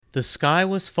The sky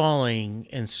was falling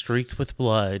and streaked with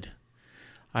blood.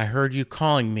 I heard you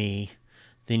calling me,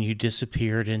 then you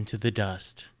disappeared into the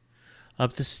dust.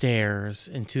 Up the stairs,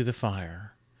 into the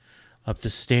fire. Up the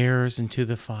stairs, into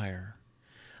the fire.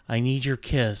 I need your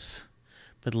kiss,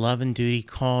 but love and duty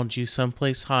called you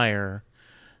someplace higher,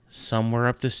 somewhere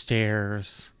up the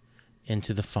stairs,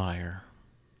 into the fire.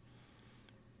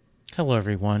 Hello,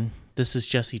 everyone. This is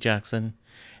Jesse Jackson,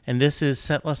 and this is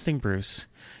Set Lusting Bruce,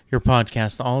 your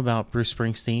podcast all about Bruce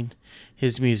Springsteen,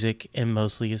 his music, and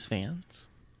mostly his fans.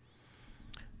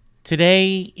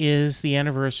 Today is the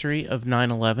anniversary of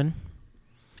 9/11.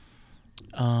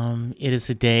 It is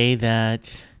a day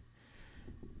that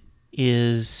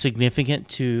is significant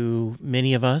to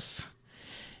many of us.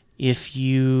 If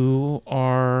you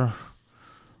are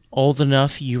old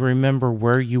enough, you remember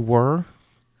where you were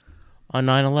on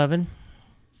 9/11.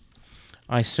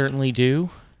 I certainly do.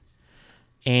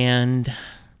 And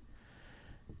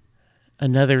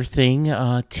another thing,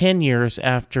 10 years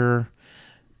after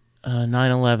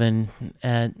 9/11,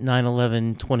 at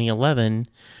 9/11/2011,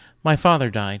 my father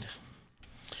died.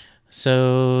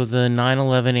 So the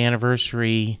 9/11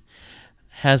 anniversary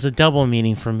has a double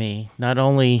meaning for me. Not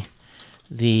only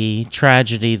the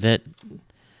tragedy that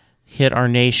hit our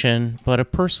nation, but a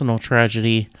personal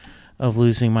tragedy of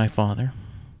losing my father.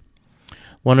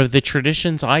 One of the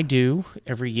traditions I do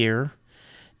every year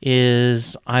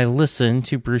is I listen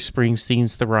to Bruce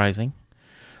Springsteen's The Rising.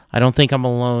 I don't think I'm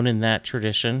alone in that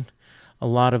tradition. A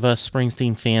lot of us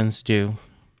Springsteen fans do.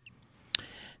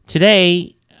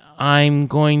 Today, I'm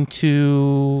going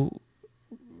to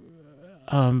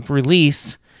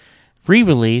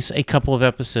re-release a couple of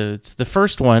episodes. The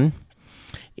first one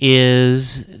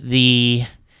is the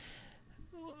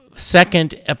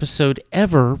second episode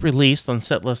ever released on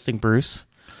Set Lusting Bruce.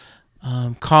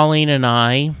 Colleen and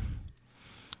I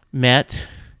met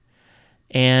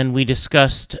and we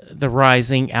discussed the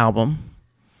Rising album.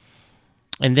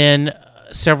 And then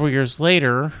several years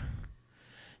later,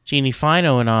 Jeannie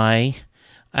Fino and I,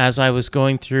 as I was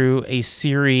going through a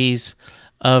series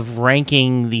of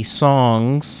ranking the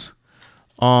songs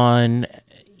on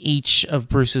each of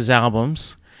Bruce's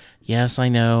albums. Yes, I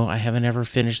know, I haven't ever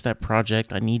finished that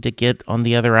project. I need to get on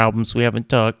the other albums we haven't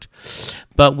talked.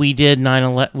 But we did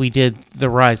The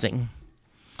Rising.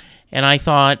 And I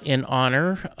thought, in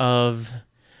honor of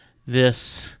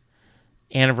this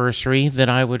anniversary, that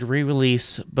I would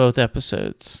re-release both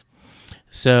episodes.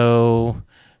 So,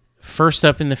 first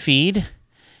up in the feed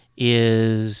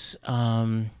is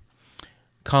Colleen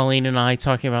and I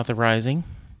talking about The Rising.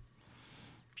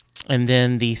 And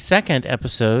then the second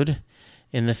episode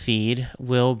in the feed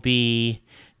will be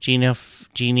Jeannie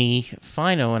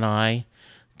Fino and I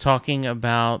talking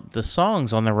about the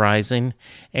songs on The Rising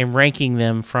and ranking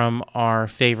them from our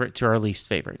favorite to our least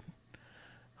favorite.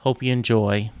 Hope you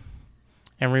enjoy.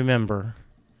 And remember,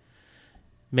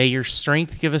 may your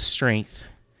strength give us strength.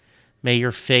 May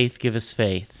your faith give us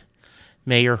faith.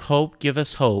 May your hope give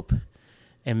us hope.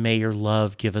 And may your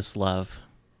love give us love.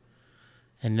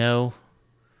 And know,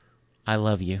 I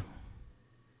love you.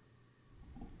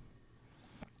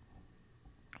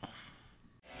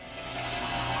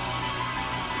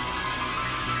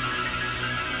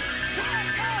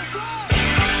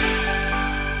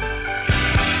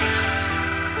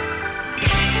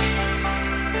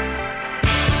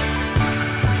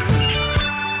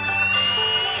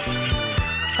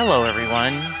 Hello,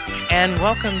 everyone, and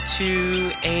welcome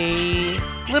to a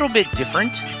little bit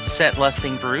different Set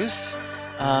Lusting Bruce.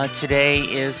 Today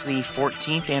is the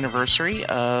 14th anniversary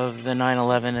of the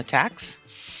 9/11 attacks,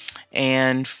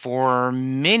 and for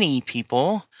many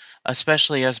people,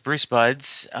 especially us Bruce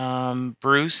buds,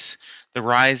 Bruce, the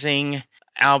Rising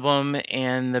album,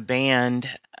 and the band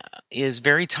is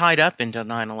very tied up into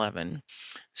 9/11.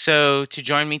 So to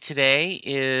join me today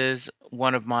is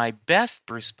one of my best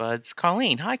Bruce buds,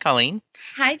 Colleen. Hi, Colleen.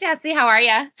 Hi, Jesse. How are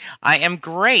you? I am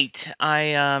great.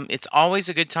 It's always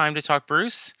a good time to talk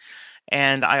Bruce,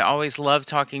 and I always love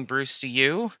talking Bruce to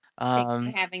you.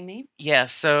 Thanks for having me. Yeah,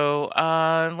 so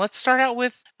let's start out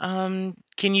with, can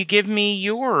you give me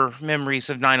your memories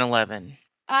of 9/11?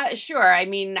 Sure. I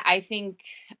mean, I think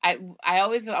I'll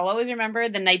always remember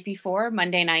the night before,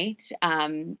 Monday night.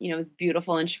 It was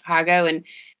beautiful in Chicago, and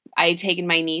I had taken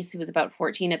my niece, who was about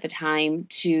 14 at the time,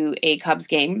 to a Cubs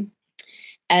game.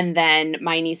 And then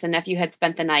my niece and nephew had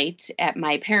spent the night at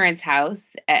my parents'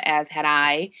 house, as had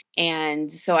I.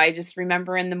 And so I just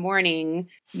remember in the morning,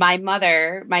 my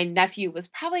nephew was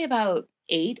probably about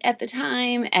 8 at the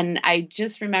time. And I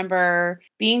just remember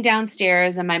being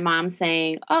downstairs and my mom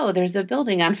saying, "Oh, there's a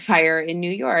building on fire in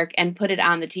New York," and put it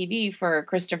on the TV for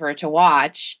Christopher to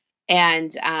watch.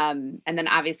 And then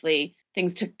obviously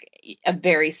things took a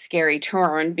very scary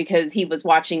turn because he was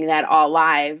watching that all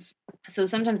live. So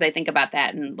sometimes I think about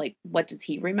that and like, what does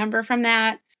he remember from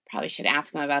that? Probably should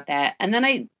ask him about that. And then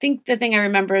I think the thing I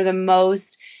remember the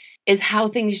most is how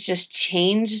things just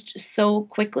changed so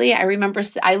quickly. I remember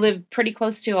I live pretty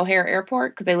close to O'Hare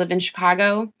Airport because I live in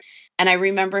Chicago. And I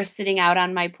remember sitting out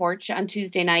on my porch on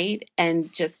Tuesday night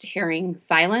and just hearing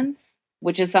silence,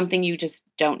 which is something you just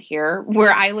don't hear.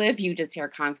 Where I live, you just hear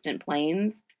constant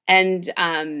planes. And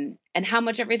how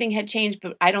much everything had changed,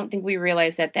 but I don't think we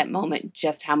realized at that moment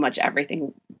just how much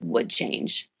everything would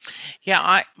change.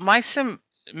 Yeah, my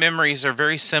memories are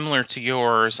very similar to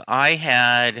yours. I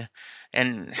had,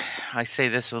 and I say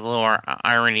this with a little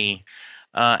irony,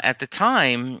 at the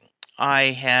time I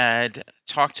had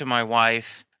talked to my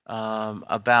wife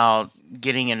about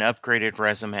getting an upgraded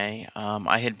resume.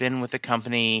 I had been with the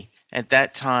company at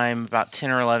that time about 10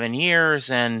 or 11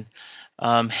 years, and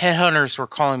headhunters were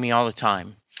calling me all the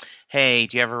time. Hey,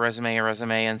 do you have a resume?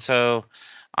 And so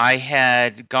I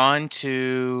had gone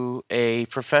to a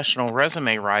professional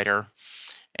resume writer,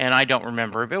 and I don't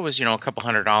remember, but it was, a couple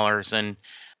 $100. And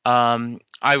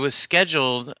I was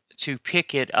scheduled to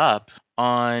pick it up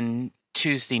on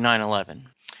Tuesday, 9/11.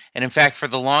 And in fact, for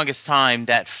the longest time,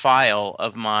 that file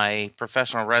of my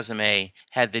professional resume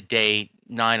had the date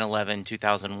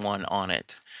 9/11/2001 on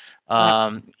it.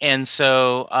 And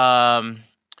so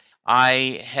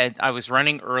I was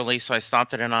running early, so I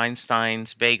stopped at an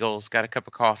Einstein's Bagels, got a cup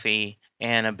of coffee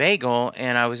and a bagel,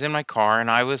 and I was in my car, and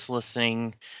I was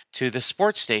listening to the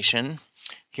sports station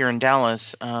here in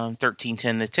Dallas,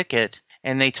 1310 The Ticket,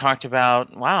 and they talked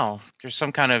about, wow, there's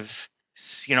some kind of,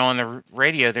 on the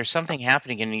radio, there's something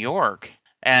happening in New York,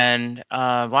 and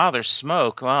wow, there's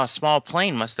smoke. Wow, a small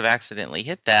plane must have accidentally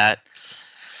hit that.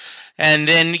 And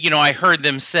then, I heard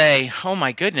them say, oh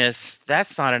my goodness,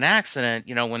 that's not an accident,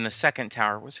 when the second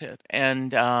tower was hit.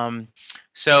 And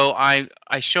so I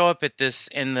show up at this,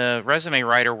 and the resume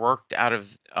writer worked out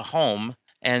of a home.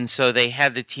 And so they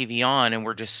had the TV on, and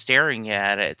we're just staring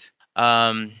at it.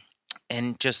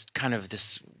 And just kind of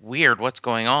this weird, what's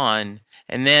going on?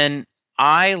 And then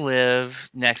I live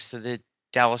next to the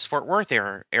Dallas-Fort Worth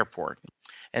airport.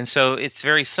 And so it's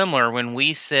very similar when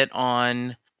we sit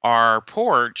on our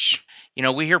porch.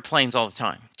 We hear planes all the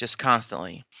time, just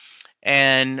constantly.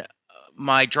 And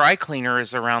my dry cleaner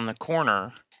is around the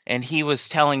corner, and he was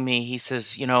telling me, he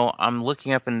says, I'm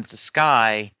looking up into the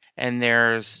sky, and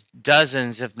there's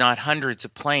dozens, if not hundreds,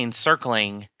 of planes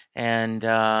circling, and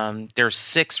there's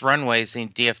 6 runways in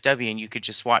DFW, and you could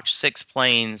just watch 6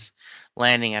 planes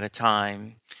landing at a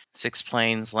time. 6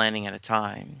 planes landing at a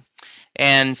time.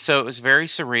 And so it was very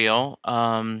surreal.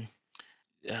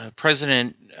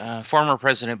 Former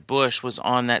President Bush was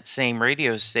on that same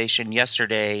radio station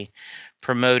yesterday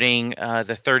promoting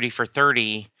the 30 for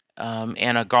 30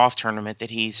 and a golf tournament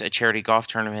a charity golf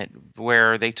tournament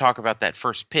where they talk about that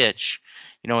first pitch,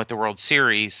 at the World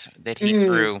Series that he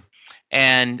threw.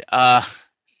 And,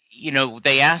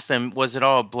 they asked him, was it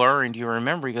all a blur? And do you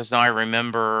remember? He goes, no, I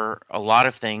remember a lot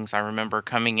of things. I remember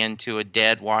coming into a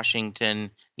dead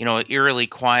Washington, eerily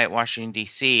quiet Washington,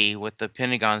 D.C. with the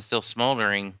Pentagon still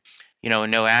smoldering,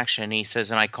 and no action. He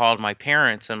says, and I called my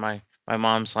parents, and my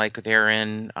mom's like, they're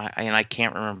in, and I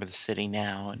can't remember the city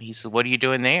now. And he says, what are you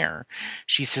doing there?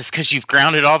 She says, because you've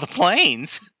grounded all the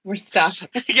planes. We're stuck.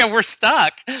 Yeah, we're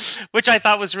stuck, which I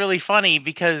thought was really funny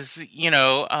because,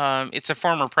 it's a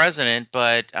former president,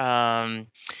 but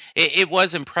it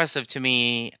was impressive to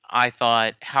me, I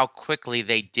thought, how quickly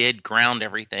they did ground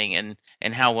everything and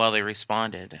how well they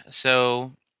responded.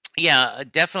 So, yeah,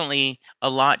 definitely a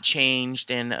lot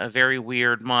changed and a very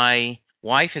weird. My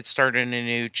wife had started a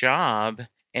new job,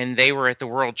 and they were at the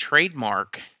World Trade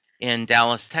Mart in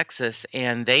Dallas, Texas,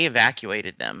 and they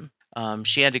evacuated them.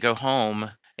 She had to go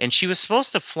home, and she was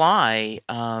supposed to fly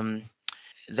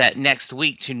that next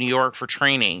week to New York for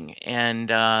training, and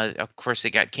of course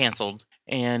it got canceled.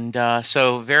 And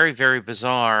so very, very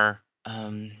bizarre.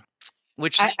 Yeah,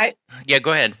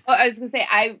 go ahead. Oh, I was going to say,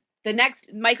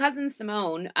 my cousin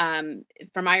Simone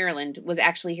from Ireland was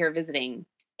actually here visiting.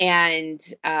 And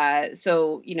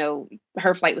so,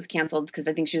 her flight was canceled because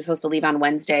I think she was supposed to leave on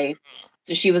Wednesday.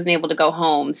 So she wasn't able to go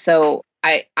home. So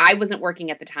I wasn't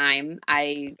working at the time.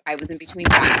 I was in between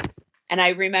jobs. And I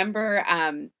remember,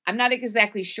 I'm not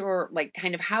exactly sure, like,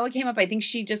 kind of how it came up. I think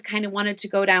she just kind of wanted to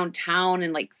go downtown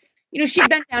and, like, she'd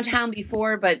been downtown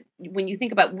before, but when you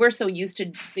think about, we're so used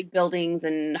to big buildings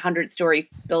and 100-story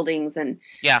buildings. And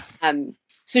yeah.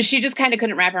 So she just kind of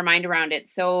couldn't wrap her mind around it.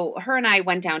 So her and I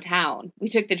went downtown. We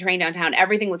took the train downtown.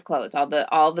 Everything was closed. All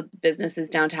the businesses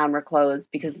downtown were closed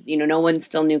because, no one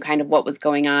still knew kind of what was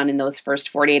going on in those first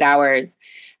 48 hours.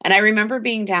 And I remember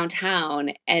being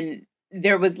downtown and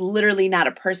there was literally not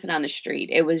a person on the street.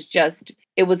 It was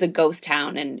a ghost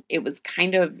town, and it was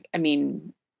kind of,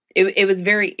 it was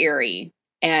very eerie.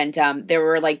 And there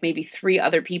were like maybe 3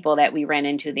 other people that we ran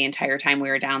into the entire time we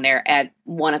were down there at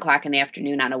 1 o'clock in the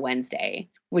afternoon on a Wednesday,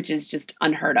 which is just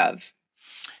unheard of.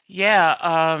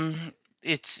 Yeah,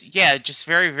 it's just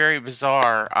very, very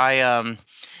bizarre.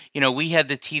 We had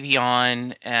the TV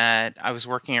on I was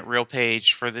working at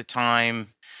RealPage for the time,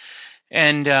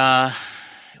 and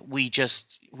we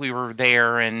were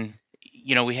there, and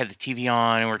we had the TV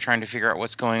on, and we're trying to figure out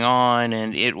what's going on,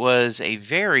 and it was a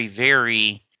very,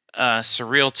 very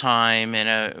surreal time and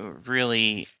a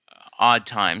really odd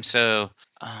time. So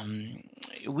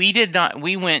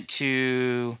we went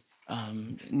to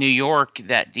New York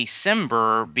that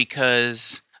December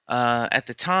because at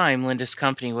the time Linda's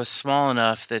company was small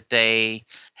enough that they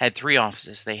had 3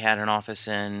 offices. They had an office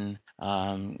in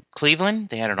Cleveland,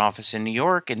 they had an office in New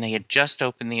York, and they had just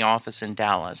opened the office in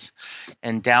Dallas.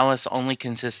 And Dallas only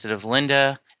consisted of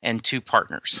Linda and 2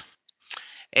 partners.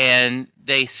 And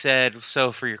they said,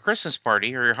 so for your Christmas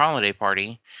party or your holiday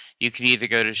party, you can either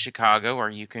go to Chicago or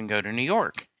you can go to New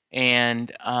York.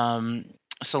 And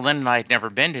so Linda and I had never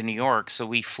been to New York, so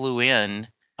we flew in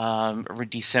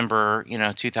December,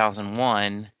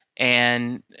 2001.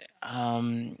 And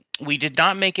we did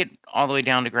not make it all the way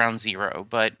down to ground zero,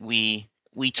 but we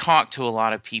talked to a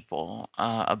lot of people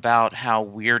about how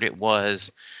weird it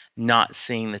was not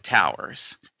seeing the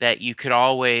towers. That you could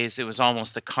always, it was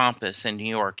almost a compass in New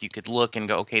York. You could look and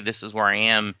go, okay, this is where I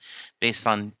am based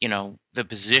on, the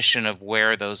position of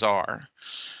where those are.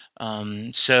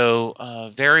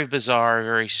 So very bizarre,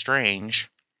 very strange.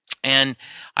 And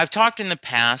I've talked in the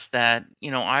past that,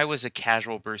 I was a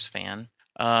casual Bruce fan.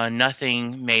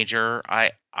 Nothing major.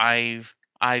 I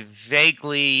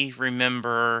vaguely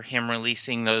remember him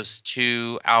releasing those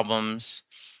 2 albums,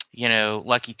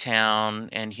 Lucky Town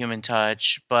and Human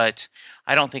Touch, but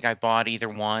I don't think I bought either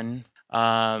one.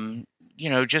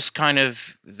 Just kind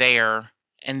of there.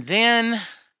 And then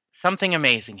something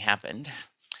amazing happened.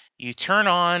 You turn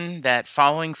on that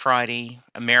following Friday,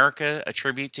 America, A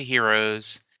Tribute to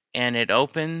Heroes, and it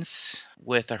opens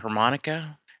with a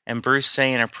harmonica and Bruce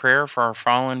saying a prayer for our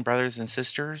fallen brothers and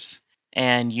sisters,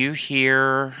 and you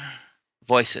hear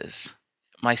voices,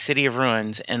 My City of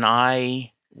Ruins, and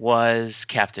I was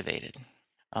captivated.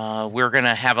 We're going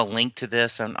to have a link to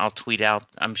this, and I'll tweet out.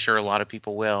 I'm sure a lot of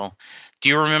people will. Do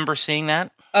you remember seeing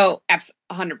that? Oh,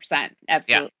 100%.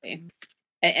 Absolutely. Yeah.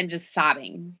 And just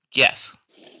sobbing. Yes.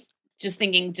 Just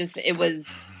thinking,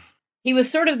 he was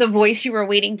sort of the voice you were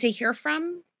waiting to hear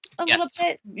from a little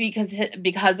bit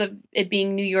because of it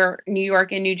being New York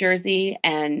and New Jersey,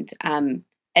 and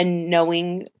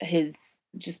knowing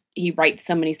he writes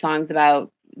so many songs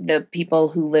about the people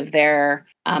who live there,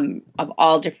 of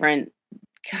all different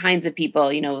kinds of people,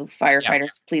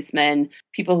 firefighters, policemen,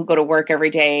 people who go to work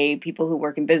every day, people who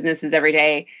work in businesses every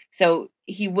day. So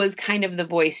he was kind of the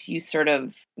voice you sort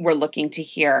of were looking to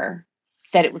hear,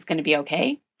 that it was going to be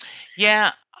okay.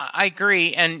 Yeah, I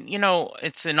agree. And,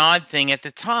 it's an odd thing. At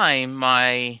the time,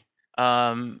 my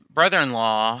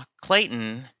brother-in-law,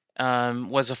 Clayton,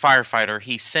 was a firefighter.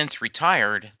 He's since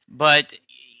retired. But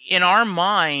in our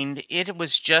mind, it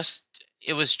was just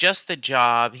the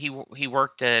job. He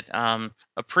worked at a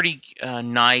pretty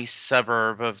nice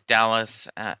suburb of Dallas,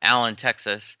 Allen,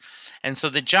 Texas. And so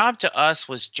the job to us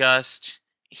was just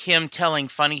him telling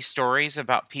funny stories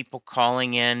about people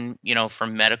calling in, for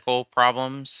medical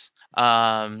problems.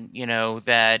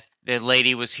 That the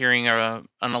lady was hearing an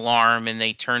alarm, and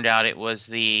they turned out it was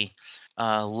the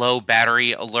low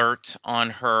battery alert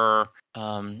on her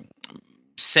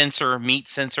meat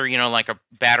sensor, like a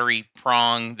battery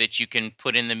prong that you can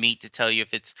put in the meat to tell you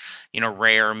if it's,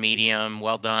 rare, medium,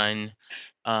 well done.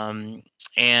 And,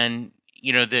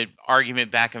 the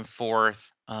argument back and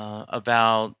forth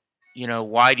about,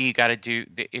 why do you got to do,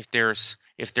 if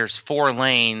there's 4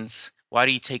 lanes, why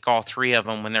do you take all 3 of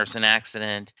them when there's an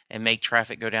accident and make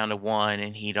traffic go down to 1?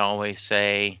 And he'd always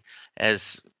say,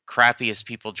 as crappy as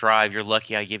people drive, you're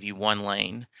lucky I give you 1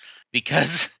 lane.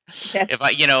 Because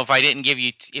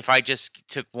if I just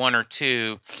took 1 or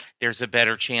 2, there's a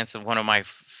better chance of one of my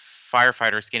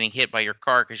firefighters getting hit by your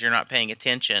car because you're not paying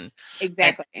attention.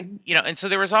 Exactly. And so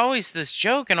there was always this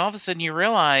joke, and all of a sudden you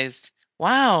realized,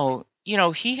 wow,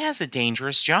 he has a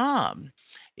dangerous job.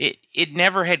 It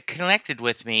never had connected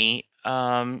with me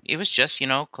it was just,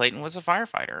 Clayton was a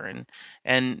firefighter,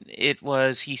 and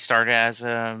he started as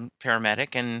a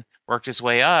paramedic and worked his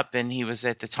way up, and he was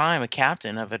at the time a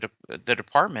captain of the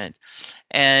department.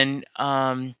 And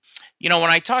when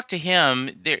I talked to him,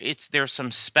 there's some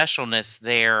specialness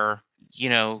there,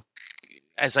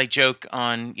 as I joke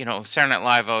on, Saturday Night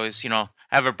Live, always, I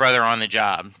have a brother on the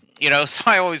job, so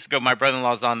I always go, my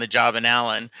brother-in-law's on the job in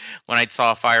Allen, when I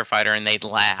saw a firefighter, and they'd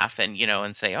laugh and,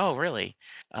 and say, oh, really?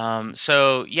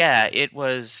 So yeah, it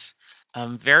was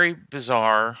very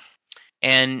bizarre.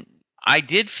 And I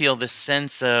did feel this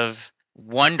sense of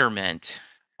wonderment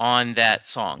on that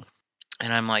song.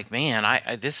 And I'm like,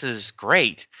 man, this is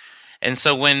great. And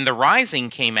so when The Rising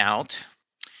came out,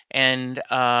 and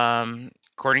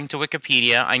according to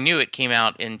Wikipedia, I knew it came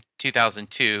out in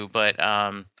 2002, but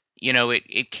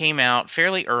it came out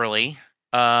fairly early.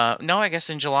 No, I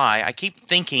guess in July. I keep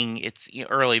thinking it's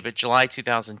early, but July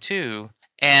 2002.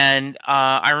 And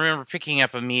I remember picking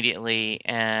up immediately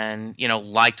and,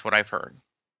 liked what I've heard.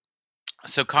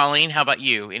 So, Colleen, how about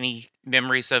you? Any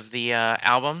memories of the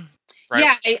album? Right?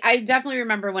 Yeah, I definitely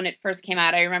remember when it first came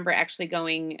out. I remember actually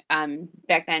going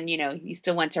back then, you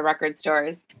still went to record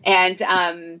stores and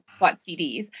bought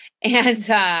CDs. And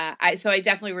so I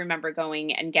definitely remember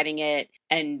going and getting it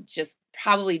and just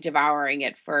probably devouring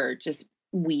it for just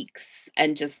weeks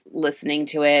and just listening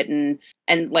to it and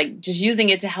like just using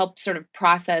it to help sort of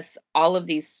process all of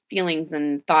these feelings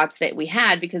and thoughts that we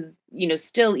had, because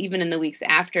still even in the weeks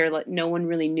after, like, no one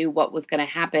really knew what was going to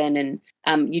happen, and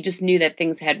you just knew that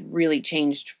things had really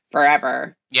changed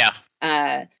forever. Yeah.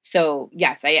 So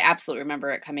yes, I absolutely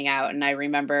remember it coming out, and I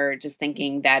remember just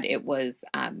thinking that it was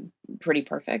pretty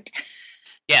perfect.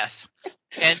 Yes.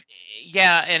 And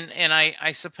yeah, and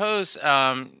I suppose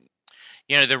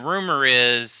the rumor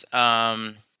is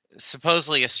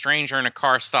supposedly a stranger in a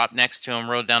car stopped next to him,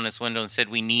 rolled down his window, and said,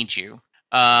 "We need you."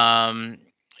 And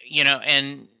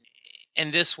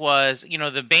this was,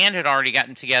 the band had already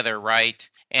gotten together, right,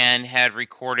 and had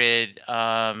recorded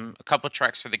a couple of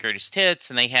tracks for the greatest hits,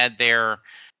 and they had their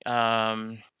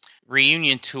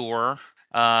reunion tour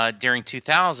during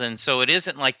 2000. So it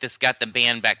isn't like this got the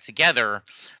band back together,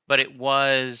 but it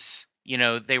was,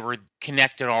 they were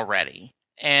connected already.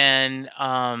 And,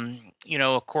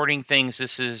 according things,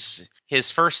 this is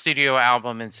his first studio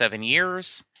album in 7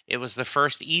 years. It was the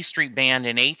first E Street Band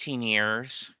in 18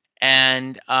 years.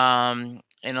 And a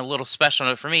little special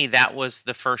note for me, that was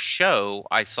the first show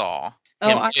I saw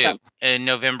him awesome. do in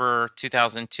November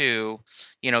 2002,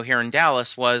 here in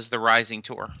Dallas, was the Rising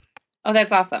Tour. Oh,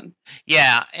 that's awesome.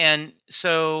 Yeah. And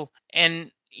so,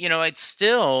 it's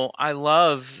still, I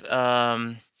love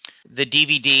the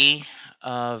DVD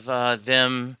of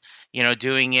them,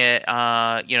 doing it,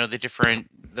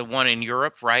 the one in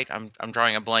Europe, right? I'm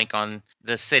drawing a blank on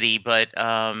the city, but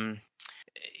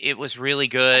it was really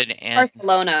good. And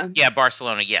Barcelona. Yeah,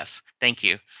 Barcelona. Yes. Thank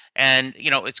you. And,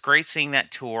 it's great seeing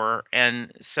that tour.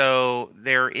 And so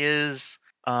there is,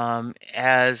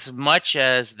 as much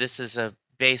as this is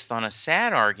based on a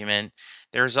sad argument,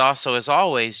 there's also, as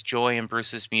always, joy in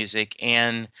Bruce's music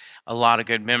and a lot of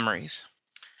good memories.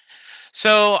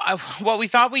 So what we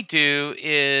thought we'd do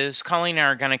is Colleen and I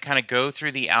are going to kind of go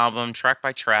through the album track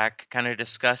by track, kind of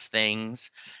discuss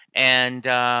things, and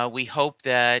we hope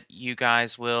that you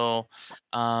guys will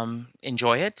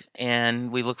enjoy it,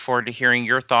 and we look forward to hearing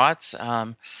your thoughts.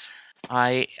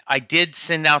 I did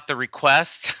send out the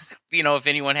request, if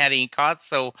anyone had any thoughts.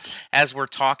 So as we're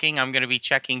talking, I'm going to be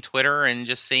checking Twitter and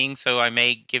just seeing, so I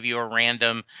may give you a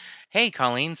random, hey,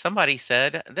 Colleen, somebody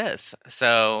said this.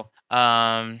 So...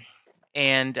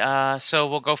 so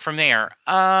we'll go from there.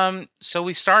 So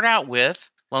we start out with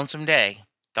Lonesome Day.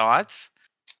 Thoughts?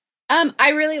 I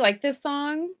really like this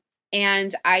song,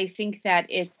 and I think that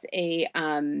it's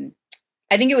I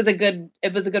think it was a good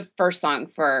first song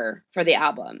for the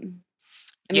album.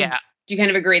 I mean, yeah. Do you kind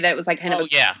of agree that it was like kind of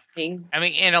yeah. Thing? I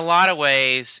mean, in a lot of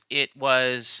ways, it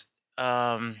was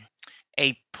a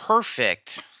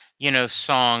perfect,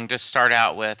 song to start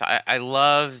out with. I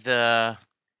love the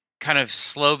kind of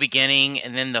slow beginning,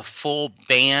 and then the full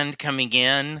band coming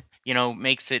in,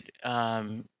 makes it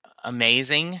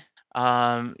amazing.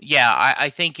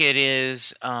 I think it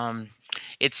is.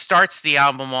 It starts the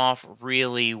album off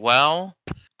really well.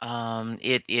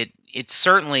 It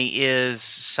certainly is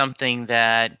something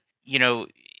that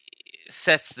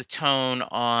sets the tone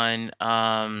on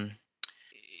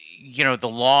the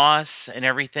loss and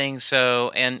everything.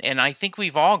 So and I think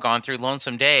we've all gone through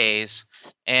lonesome days.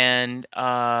 And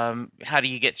how do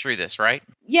you get through this, right?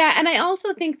 Yeah, and I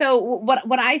also think, though,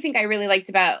 what I think I really liked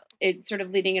about it, sort of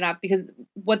leading it up, because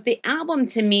what the album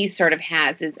to me sort of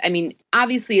has is, I mean,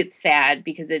 obviously it's sad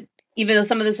because it even though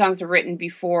some of the songs are written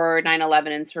before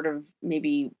 9/11 and sort of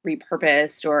maybe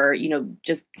repurposed or,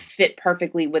 just fit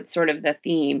perfectly with sort of the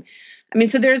theme. I mean,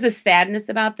 so there's a sadness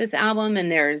about this album,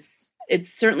 and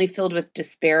it's certainly filled with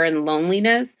despair and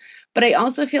loneliness, but I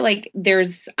also feel like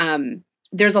there's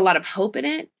a lot of hope in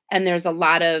it, and there's a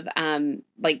lot of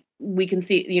like we can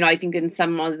see, I think in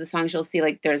some of the songs you'll see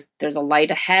like there's a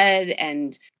light ahead,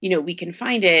 and we can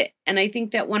find it. And I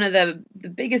think that one of the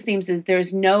biggest themes is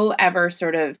there's no ever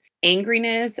sort of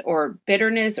angriness or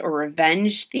bitterness or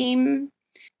revenge theme,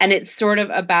 and it's sort of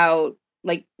about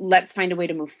like, let's find a way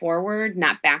to move forward,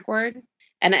 not backward.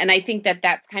 And I think that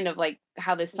that's kind of like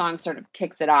how this song sort of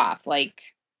kicks it off. Like,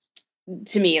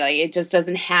 to me, like, it just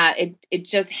doesn't have it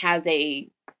just has a,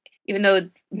 even though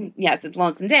it's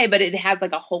Lonesome Day, but it has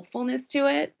like a hopefulness to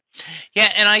it.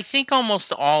 Yeah, and I think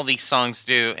almost all these songs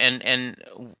do. And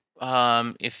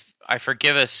if I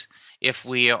forgive us if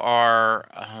we are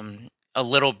a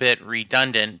little bit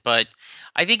redundant, but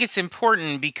I think it's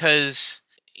important because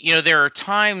there are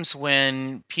times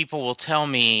when people will tell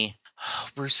me, oh,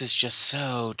 Bruce is just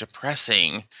so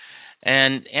depressing.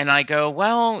 And I go,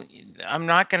 well, I'm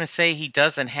not going to say he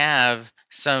doesn't have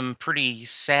some pretty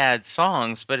sad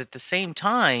songs, but at the same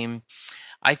time,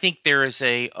 I think there is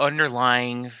a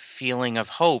underlying feeling of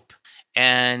hope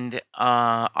and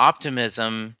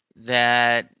optimism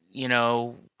that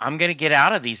I'm going to get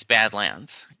out of these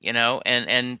badlands,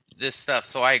 and this stuff.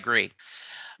 So I agree.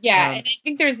 Yeah, and I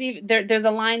think there's a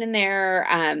line in there,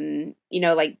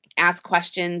 like, ask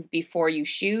questions before you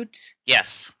shoot.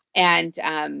 Yes. And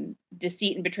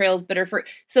deceit and betrayal is bitter for.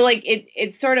 So like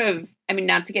it's sort of, I mean,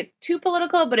 not to get too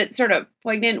political, but it's sort of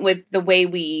poignant with the way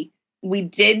we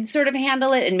did sort of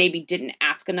handle it and maybe didn't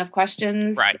ask enough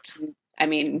questions. Right. I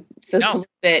mean, so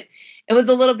it was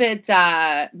a little bit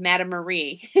Madame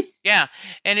Marie. Yeah,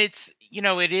 and it's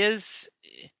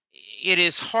it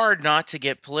is hard not to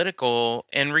get political,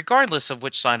 and regardless of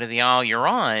which side of the aisle you're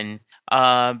on,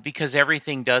 because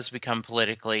everything does become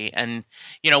politically. And,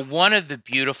 one of the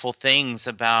beautiful things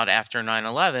about after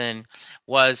 9/11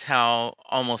 was how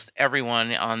almost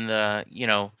everyone on the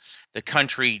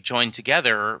country joined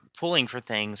together pulling for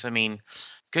things. I mean,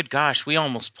 good gosh, we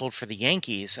almost pulled for the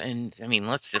Yankees. And I mean,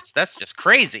 that's just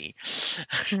crazy,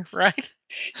 right?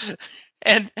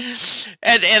 And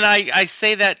I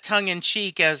say that tongue in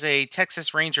cheek as a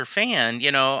Texas Ranger fan,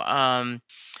 and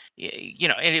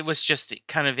it was just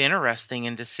kind of interesting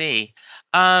and to see.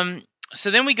 So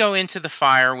then we go into The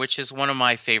Fire, which is one of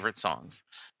my favorite songs.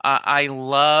 I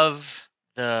love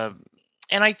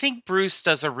and I think Bruce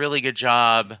does a really good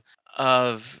job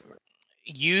of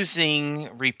using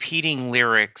repeating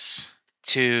lyrics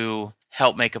to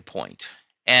help make a point.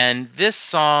 And this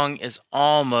song is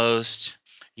almost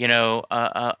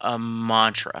a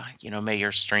mantra. May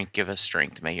your strength give us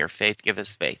strength. May your faith give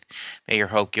us faith. May your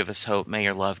hope give us hope. May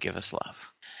your love give us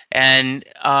love. And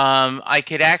I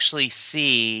could actually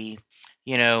see,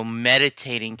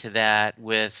 meditating to that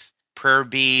with prayer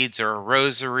beads or a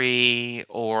rosary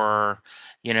or,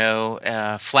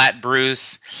 flat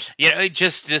Bruce,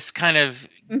 just this kind of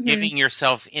giving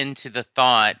yourself into the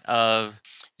thought of,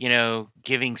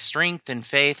 giving strength and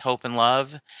faith, hope and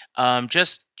love.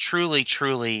 Just truly,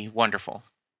 truly wonderful.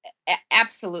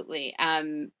 Absolutely.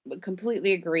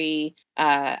 Completely agree.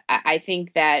 I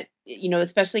think that,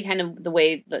 especially kind of the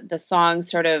way the song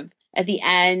sort of at the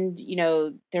end,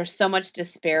 there's so much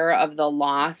despair of the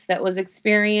loss that was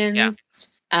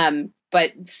experienced. Yeah.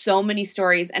 But so many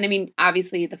stories. And I mean,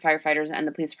 obviously the firefighters and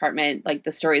the police department, like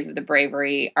the stories of the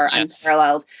bravery are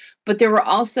unparalleled. But there were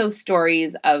also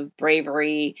stories of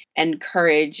bravery and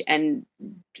courage and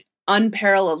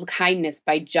unparalleled kindness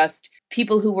by just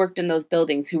people who worked in those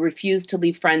buildings, who refused to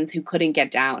leave friends who couldn't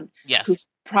get down. Yes. Who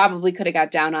probably could have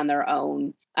got down on their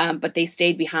own, but they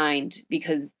stayed behind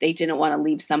because they didn't want to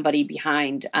leave somebody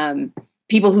behind.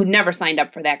 People who never signed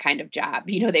up for that kind of job.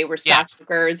 They were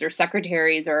stockworkers or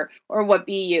secretaries or what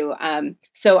be you.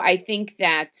 So I think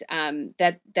that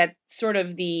that sort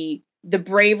of the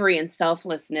bravery and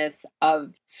selflessness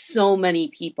of so many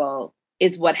people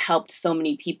is what helped so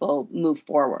many people move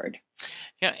forward.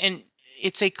 Yeah, and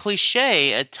it's a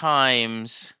cliche at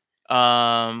times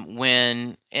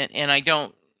when, and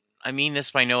I mean this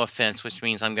by no offense, which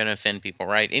means I'm going to offend people,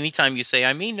 right? Anytime you say,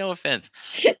 I mean no offense.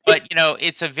 But,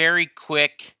 it's a very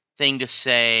quick thing to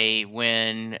say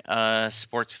when a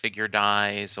sports figure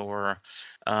dies or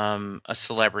a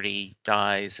celebrity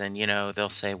dies, and, they'll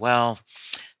say, well,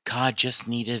 God just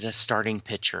needed a starting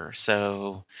pitcher,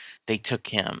 so they took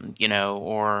him,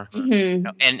 or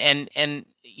and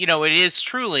it is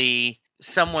truly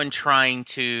someone trying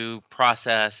to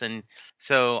process, and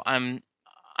so I'm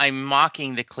I'm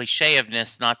mocking the cliche of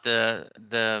this, not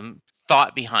the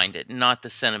thought behind it, not the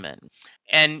sentiment.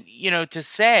 And, to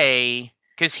say,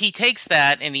 because he takes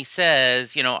that and he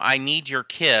says, I need your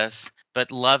kiss,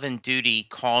 but love and duty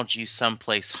called you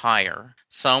someplace higher,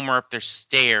 somewhere up the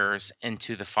stairs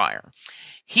into the fire.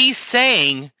 He's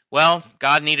saying, well,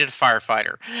 God needed a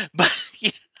firefighter, but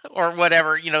or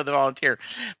whatever, the volunteer.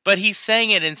 But he's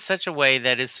saying it in such a way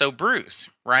that is so Bruce,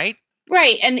 right?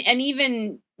 Right. And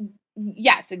even,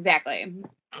 yes, exactly.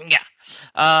 Yeah.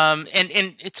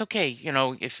 And it's okay,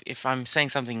 if I'm saying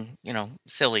something,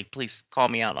 silly, please call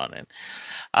me out on it.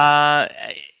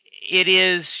 It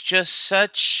is just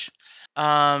such,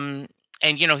 and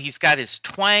he's got his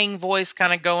twang voice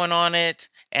kind of going on it.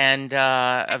 And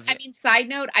side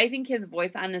note, I think his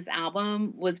voice on this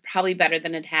album was probably better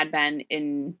than it had been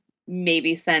in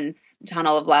maybe since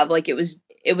Tunnel of Love. Like it was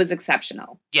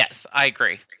exceptional. Yes, I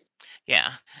agree.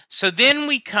 Yeah. So then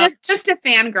we come just a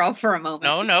fangirl for a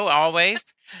moment. No,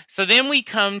 always. So then we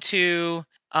come to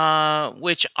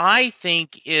which I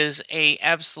think is a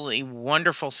absolutely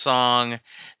wonderful song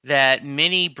that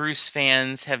many Bruce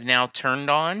fans have now turned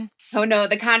on. Oh no,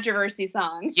 the controversy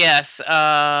song. Yes,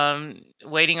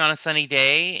 Waiting on a Sunny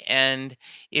Day. And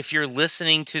if you're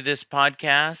listening to this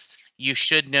podcast, you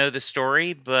should know the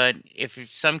story. But if in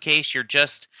some case you're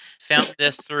just found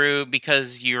this through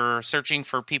because you're searching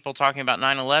for people talking about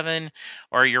 9/11,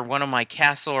 or you're one of my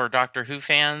Castle or Doctor Who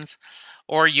fans,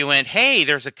 or you went, hey,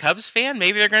 there's a Cubs fan,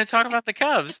 maybe they're going to talk about the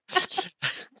Cubs.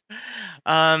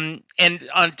 And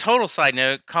on a total side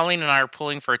note, Colleen and I are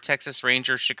pulling for a Texas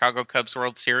Rangers Chicago Cubs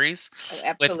World Series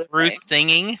with Bruce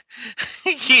singing,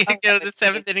 the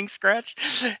seventh inning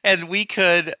stretch, and we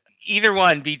could either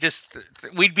one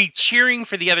we'd be cheering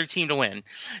for the other team to win,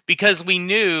 because we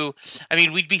knew,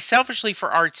 we'd be selfishly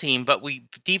for our team, but we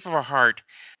deep of our heart,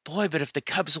 boy, but if the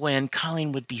Cubs win,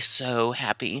 Colleen would be so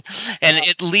happy. And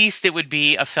at least it would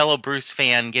be a fellow Bruce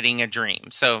fan getting a dream.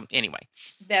 So anyway.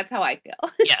 That's how I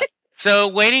feel. Yeah. So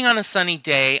Waiting on a Sunny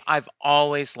Day, I've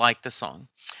always liked the song.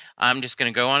 I'm just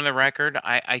going to go on the record.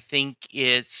 I think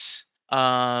it's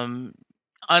unlike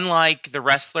The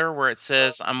Wrestler, where it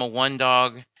says, I'm a one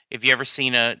dog. If you ever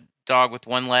seen a dog with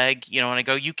one leg, and I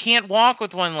go, you can't walk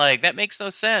with one leg. That makes no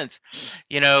sense.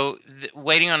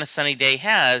 Waiting on a Sunny Day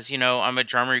has, I'm a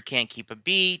drummer who can't keep a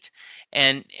beat.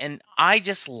 And I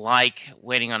just like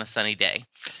Waiting on a Sunny Day.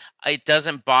 It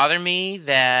doesn't bother me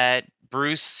that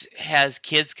Bruce has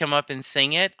kids come up and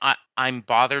sing it. I'm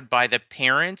bothered by the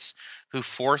parents who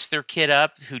force their kid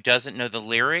up who doesn't know the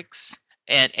lyrics.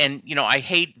 And I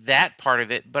hate that part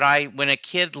of it. But when a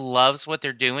kid loves what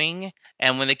they're doing,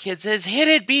 and when the kid says, hit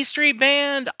it, B Street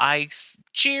Band, I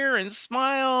cheer and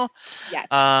smile.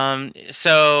 Yes.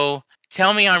 So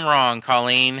tell me I'm wrong,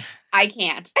 Colleen. I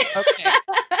can't. Okay.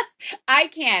 I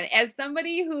can. As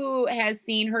somebody who has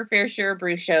seen her fair share of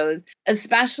Bruce shows,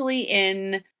 especially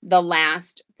in the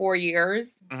last 4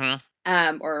 years,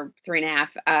 or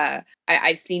 3.5,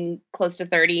 I've seen close to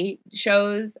 30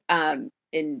 shows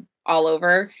in all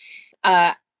over.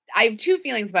 I have two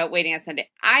feelings about Waiting on Sunday.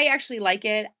 I actually like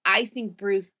it. I think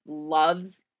Bruce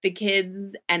loves the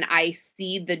kids, and I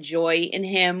see the joy in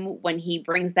him when he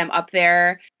brings them up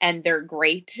there and they're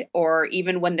great, or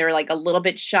even when they're like a little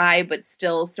bit shy but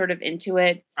still sort of into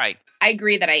it. Right. I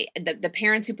agree that the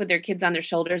parents who put their kids on their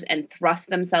shoulders and thrust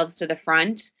themselves to the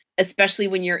front, especially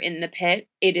when you're in the pit,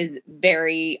 it is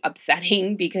very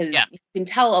upsetting, because you can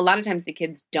tell a lot of times the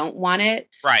kids don't want it.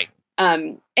 Right.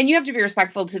 And you have to be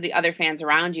respectful to the other fans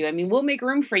around you. We'll make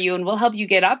room for you and we'll help you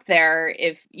get up there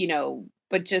if,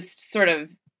 but just sort of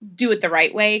do it the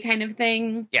right way kind of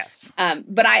thing. Yes.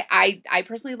 But I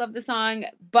personally love the song,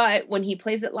 but when he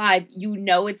plays it live,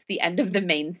 it's the end of the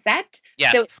main set.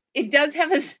 Yes. So it does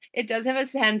have a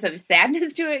sense of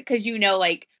sadness to it, because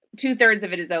like 2/3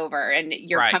 of it is over and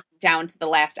you're coming down to the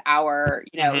last hour,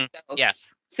 Mm-hmm. So yes.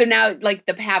 So now, like,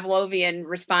 the Pavlovian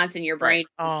response in your brain,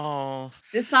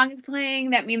 this song is playing,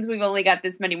 that means we've only got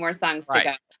this many more songs to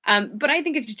go. But I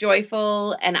think it's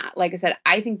joyful, and like I said,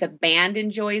 I think the band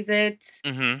enjoys it.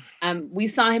 Mm-hmm. We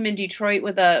saw him in Detroit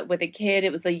with a kid.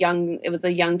 It was a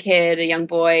young kid, a young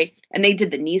boy, and they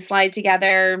did the knee slide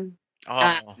together,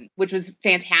 which was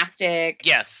fantastic.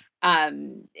 Yes.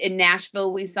 In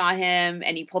Nashville, we saw him,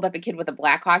 and he pulled up a kid with a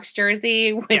Blackhawks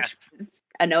jersey, which was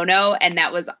a no-no, and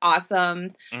that was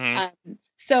awesome. Mm-hmm.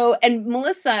 And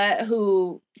Melissa,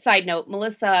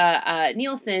 Melissa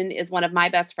Nielsen is one of my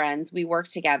best friends. We work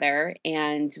together,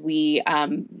 and we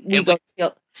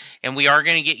go And we are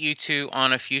going to get you two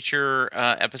on a future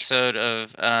episode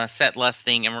of Set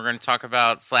Lusting, and we're going to talk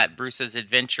about Flat Bruce's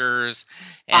adventures.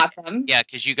 And, Awesome. Yeah,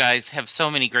 because you guys have so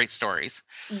many great stories.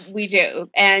 We do.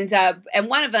 And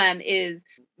one of them is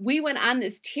we went on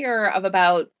this tier of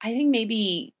about, I think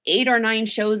maybe 8 or 9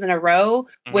 shows in a row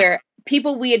where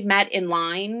people we had met in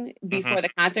line before the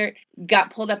concert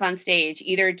got pulled up on stage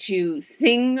either to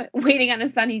sing Waiting on a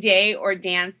Sunny Day or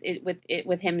dance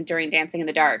with him during Dancing in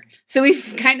the Dark. So we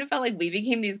kind of felt like we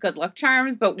became these good luck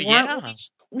charms, but weren't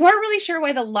really sure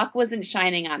why the luck wasn't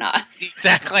shining on us.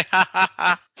 Exactly.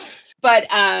 But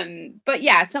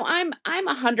yeah, so I'm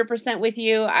 100% with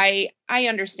you. I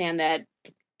understand that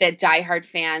diehard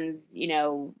fans,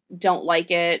 don't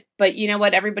like it, but you know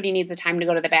what? Everybody needs a time to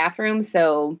go to the bathroom,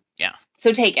 so yeah.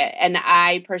 So take it. And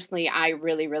I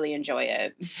really, really enjoy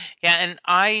it. Yeah, and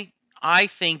I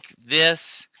think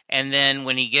this, and then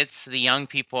when he gets the young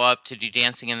people up to do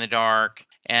Dancing in the Dark,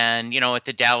 and at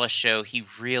the Dallas show, he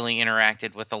really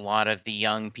interacted with a lot of the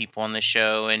young people on the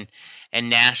show, and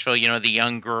Nashville, the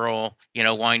young girl,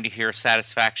 wanting to hear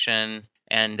Satisfaction.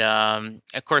 And,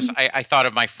 of course, I thought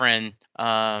of my friend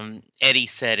Eddie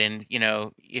said, and,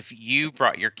 if you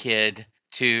brought your kid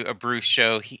to a Bruce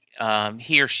show,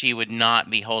 he or she would not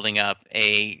be holding up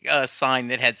a sign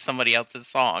that had somebody else's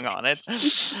song on it.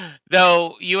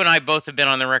 Though you and I both have been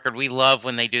on the record, we love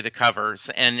when they do the covers,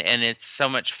 and it's so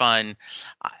much fun.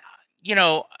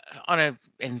 There's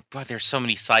so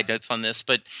many side notes on this,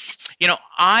 but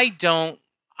I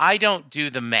don't do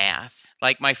the math.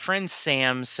 Like my friend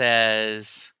Sam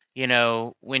says,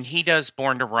 when he does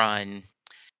Born to Run,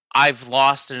 I've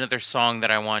lost another song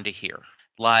that I wanted to hear,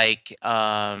 like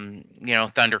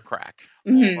Thundercrack,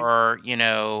 or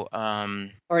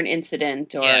or An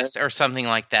Incident, or something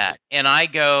like that. And I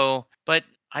go, but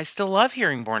I still love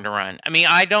hearing Born to Run. I mean,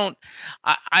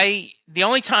 the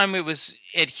only time it was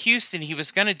at Houston, he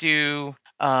was going to do,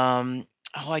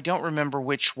 I don't remember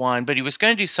which one, but he was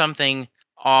going to do something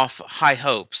off High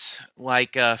Hopes,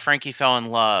 like Frankie Fell in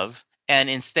Love, and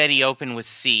instead he opened with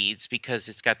Seeds because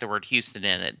it's got the word Houston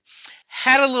in it.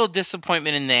 Had a little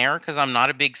disappointment in there because I'm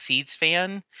not a big Seeds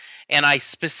fan, and I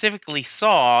specifically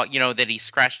saw, that he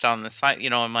scratched on the side.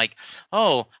 I'm like,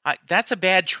 that's a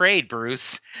bad trade,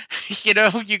 Bruce. You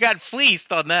got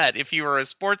fleeced on that if you were a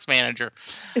sports manager.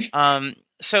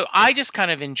 So I just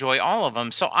kind of enjoy all of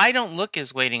them. So I don't look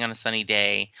as Waiting on a Sunny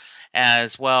Day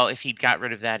as well. If he got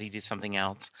rid of that, he'd do something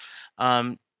else.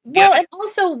 And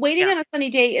also Waiting on a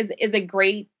Sunny Day is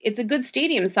it's a good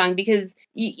stadium song because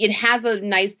it has a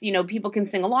nice, people can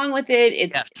sing along with it.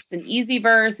 It's an easy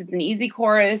verse, it's an easy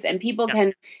chorus, and people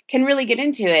can really get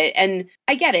into it. And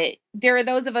I get it. There are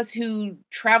those of us who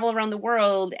travel around the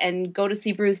world and go to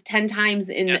see Bruce 10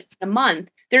 times in a month.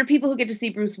 There are people who get to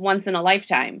see Bruce once in a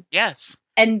lifetime. Yes.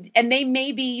 And they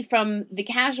may be from the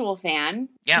casual fan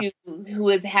who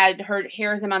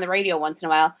hears him on the radio once in a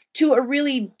while to a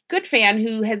really good fan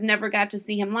who has never got to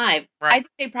see him live. Right. I think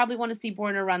they probably want to see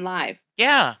Born to Run live.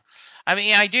 Yeah. I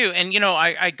mean, I do. And,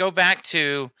 I go back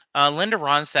to Linda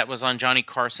Ronstadt was on Johnny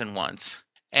Carson once,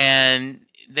 and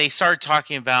they started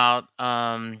talking about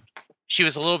she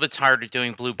was a little bit tired of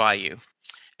doing Blue Bayou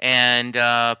and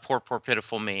Poor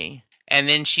Pitiful Me. And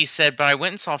then she said, but I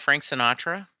went and saw Frank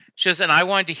Sinatra. She goes, and I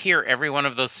wanted to hear every one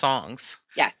of those songs.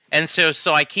 Yes. And so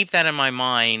I keep that in my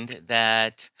mind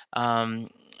that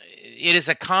it is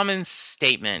a common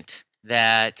statement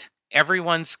that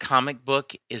everyone's comic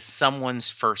book is someone's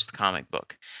first comic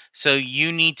book. So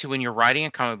you need to, when you're writing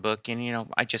a comic book, and,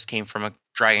 I just came from a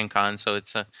Dragon Con, so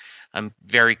I'm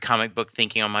very comic book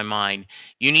thinking on my mind.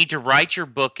 You need to write your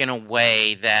book in a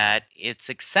way that it's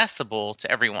accessible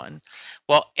to everyone.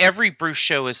 Well, every Bruce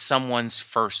show is someone's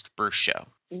first Bruce show.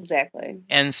 Exactly.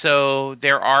 And so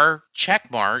there are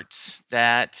check marks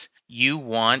that you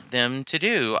want them to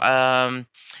do.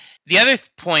 The other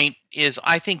point is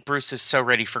I think Bruce is so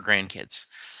ready for grandkids.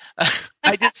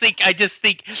 I just think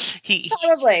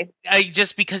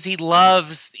because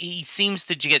he seems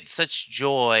to get such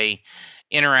joy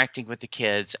interacting with the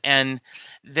kids, and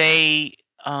they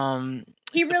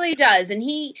he really does. And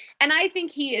I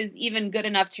think he is even good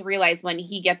enough to realize when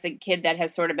he gets a kid that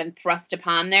has sort of been thrust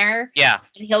upon there. Yeah.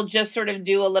 And he'll just sort of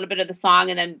do a little bit of the song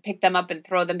and then pick them up and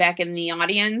throw them back in the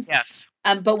audience. Yes.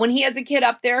 But when he has a kid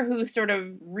up there who's sort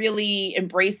of really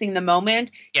embracing the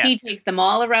moment, he takes them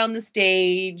all around the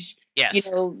stage.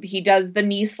 Yes. He does the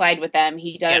knee slide with them.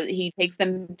 He takes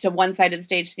them to one side of the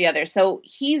stage to the other. So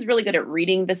he's really good at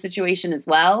reading the situation as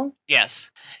well. Yes.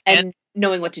 And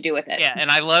knowing what to do with it. Yeah,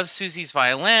 and I love Susie's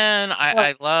violin.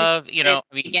 I love, the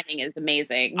beginning is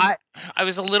amazing. I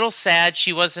was a little sad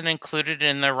she wasn't included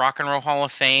in the Rock and Roll Hall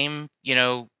of Fame,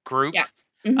 group. Yes.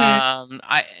 Hmm.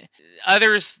 I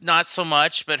others not so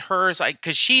much, but hers,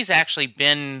 because she's actually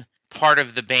been part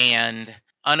of the band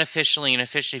unofficially and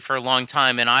officially for a long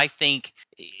time, and I think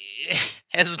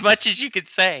as much as you could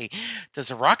say, does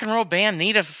a rock and roll band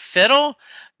need a fiddle?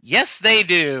 Yes, they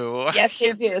do. Yes,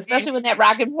 they do, especially when that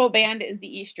rock and roll band is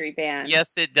the E Street Band.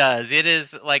 Yes, it does. It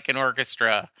is like an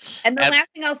orchestra. And the Ab- last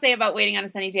thing I'll say about Waiting on a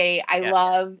Sunny Day, I yes.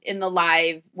 love in the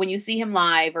live, when you see him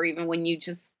live, or even when you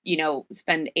just,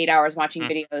 spend 8 hours watching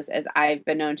Mm. videos, as I've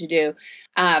been known to do,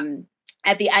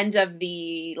 at the end of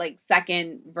the like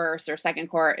second verse or second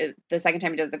chorus, the second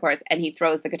time he does the chorus and he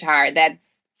throws the guitar,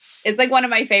 it's like one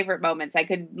of my favorite moments. I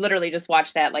could literally just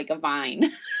watch that like a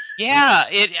vine. Yeah,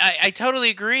 I totally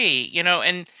agree.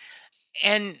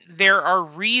 And there are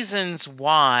reasons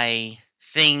why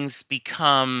things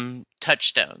become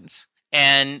touchstones.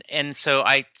 And so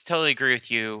I totally agree with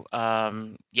you.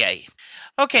 Yay.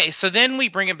 Okay, so then we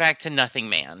bring it back to Nothing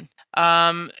Man.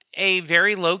 A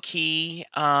very low key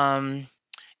and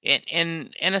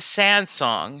a sad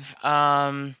song.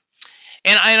 And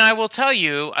I will tell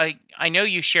you, I know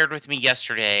you shared with me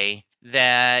yesterday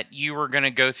that you were going to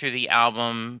go through the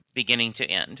album beginning to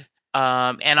end.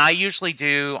 And I usually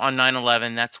do on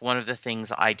 9/11. That's one of the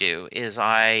things I do is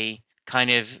I kind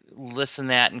of listen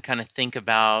that and kind of think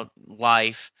about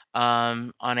life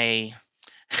on a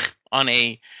on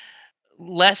a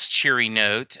less cheery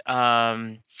note.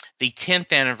 The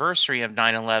 10th anniversary of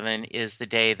 9/11 is the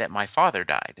day that my father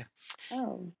died.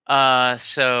 Oh,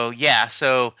 So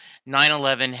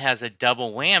 9/11 has a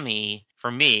double whammy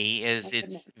for me. my Is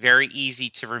goodness. It's very easy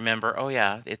to remember. Oh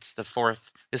yeah, it's the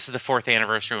fourth. This is the fourth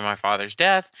anniversary of my father's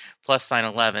death plus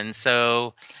 9/11.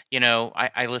 So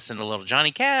I listen to Little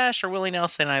Johnny Cash or Willie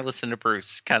Nelson. I listen to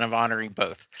Bruce, kind of honoring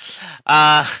both.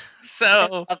 Uh,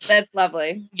 so That's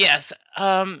lovely. yes.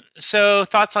 So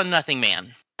thoughts on Nothing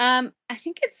Man? I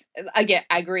think it's, again,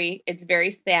 I agree. It's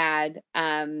very sad.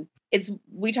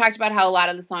 We talked about how a lot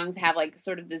of the songs have like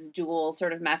sort of this dual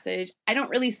sort of message. I don't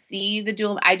really see the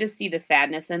dual. I just see the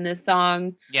sadness in this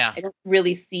song. Yeah. I don't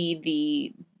really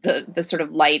see the sort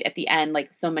of light at the end.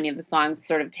 Like so many of the songs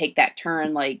sort of take that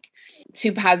turn like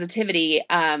to positivity.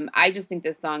 I just think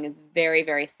this song is very,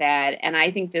 very sad, and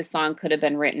I think this song could have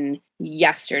been written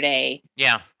yesterday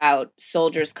Yeah. about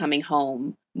soldiers coming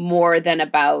home more than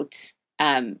about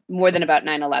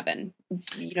 9/11.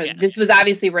 Yes. This was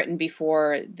obviously written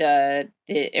before the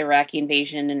Iraqi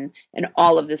invasion, and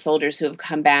all of the soldiers who have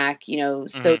come back,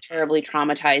 so terribly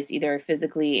traumatized, either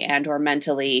physically and or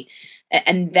mentally.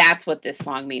 And that's what this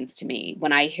song means to me.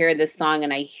 When I hear this song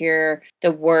and I hear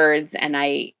the words, and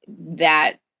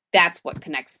that's what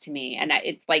connects to me. And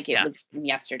it's like it was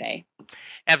yesterday.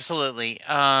 Absolutely.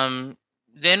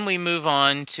 Then we move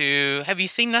on to. Have you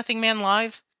seen Nothing Man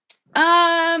live?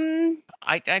 I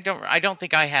don't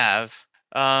think I have.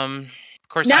 Of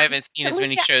course, I haven't seen as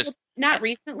many shows. Not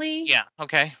recently. Yeah.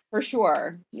 Okay. For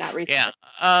sure. Not recently.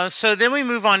 Yeah. So then we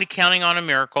move on to Counting on a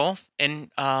Miracle, and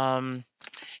I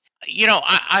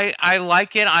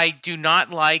like it. I do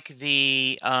not like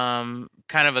the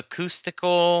kind of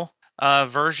acoustical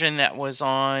version that was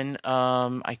on.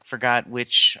 I forgot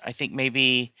which. I think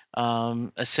maybe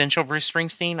Essential Bruce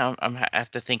Springsteen. I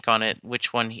have to think on it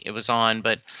which one it was on,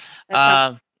 but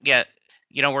yeah,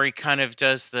 where he kind of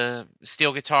does the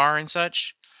steel guitar and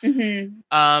such. Mm-hmm.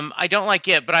 I don't like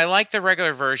it, but I like the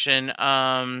regular version.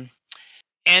 And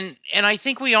I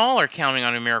think we all are counting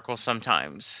on a miracle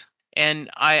sometimes. And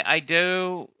I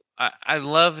do. I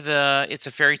love the "It's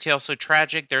a fairy tale so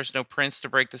tragic. There's no prince to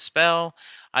break the spell.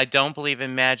 I don't believe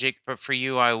in magic, but for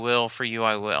you I will. For you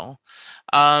I will."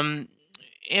 And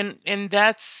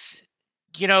that's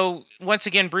once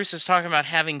again Bruce is talking about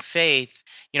having faith.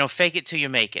 Fake it till you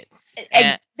make it.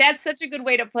 And that's such a good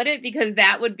way to put it, because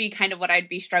that would be kind of what I'd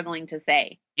be struggling to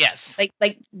say. Yes.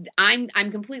 Like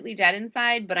I'm completely dead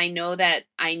inside, but I know that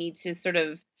I need to sort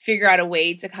of figure out a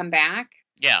way to come back.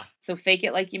 Yeah. So fake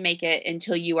it like you make it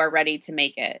until you are ready to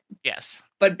make it. Yes.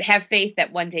 But have faith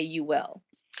that one day you will.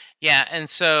 Yeah, and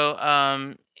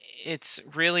so it's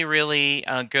really, really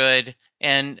good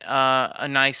and a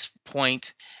nice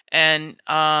point. And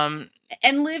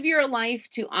live your life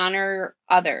to honor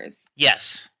others.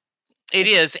 Yes, it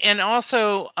is. And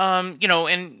also,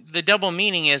 and the double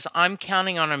meaning is I'm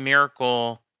counting on a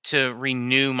miracle to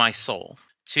renew my soul,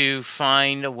 to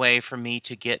find a way for me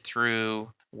to get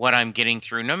through what I'm getting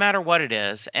through, no matter what it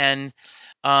is. And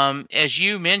as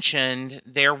you mentioned,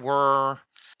 there were,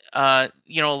 a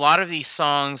lot of these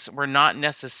songs were not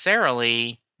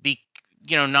necessarily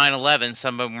 9/11.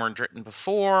 Some of them weren't written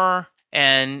before.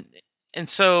 And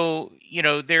so,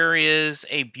 there is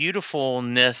a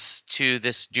beautifulness to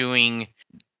this doing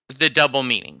the double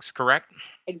meanings, correct?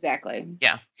 Exactly.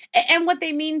 Yeah. And what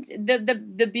they mean,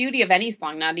 the beauty of any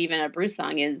song, not even a Bruce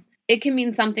song, is it can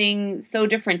mean something so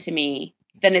different to me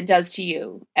than it does to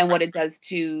you, and what it does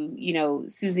to,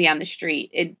 Susie on the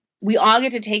street. We all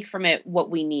get to take from it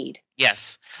what we need.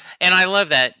 Yes. And I love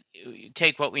that.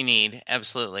 Take what we need.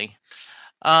 Absolutely.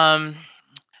 Um,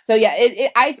 So yeah,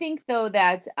 I think though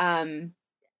that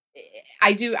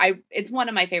it's one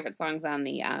of my favorite songs on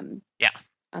the yeah.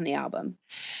 on the album.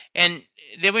 And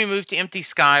then we moved to Empty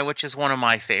Sky, which is one of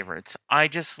my favorites. I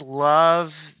just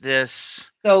love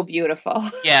this. So beautiful.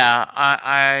 Yeah,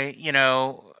 I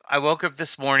woke up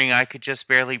this morning, I could just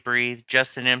barely breathe,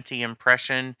 just an empty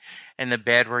impression, and the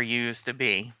bed where you used to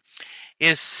be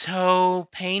is so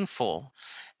painful.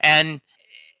 And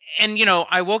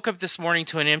I woke up this morning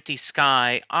to an empty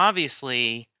sky,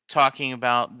 obviously talking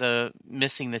about the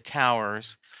missing the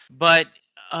towers, but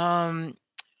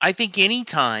I think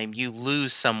anytime you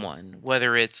lose someone,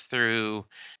 whether it's through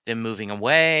them moving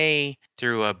away,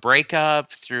 through a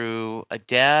breakup, through a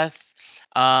death,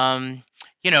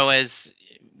 as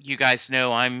you guys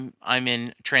know, I'm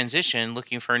in transition,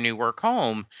 looking for a new work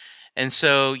home, and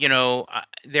so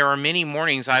there are many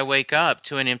mornings I wake up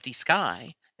to an empty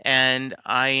sky, and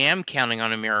I am counting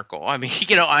on a miracle. I mean,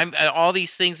 I'm all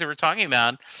these things that we're talking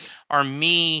about are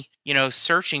me,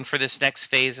 searching for this next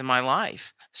phase in my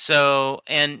life. So,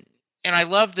 and I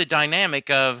love the dynamic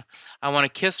of I want a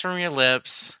kiss from your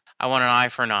lips, I want an eye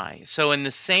for an eye. So in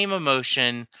the same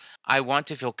emotion, I want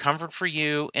to feel comfort for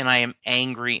you, and I am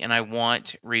angry, and I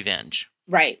want revenge.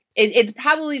 Right. It's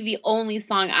probably the only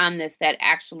song on this that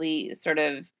actually sort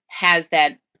of has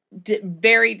that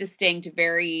very distinct,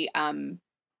 very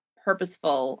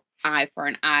purposeful eye for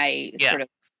an eye sort of.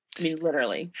 I mean,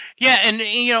 literally. Yeah, and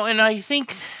and I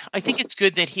think it's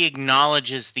good that he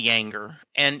acknowledges the anger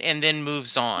and then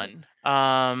moves on.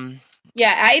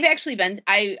 Yeah, I've actually been.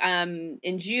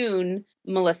 In June,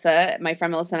 Melissa, my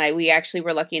friend Melissa, and I, we actually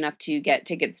were lucky enough to get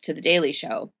tickets to the Daily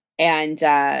Show. And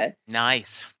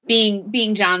nice.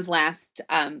 Being John's last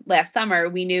summer,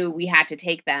 we knew we had to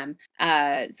take them.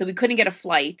 So we couldn't get a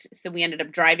flight, so we ended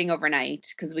up driving overnight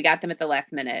because we got them at the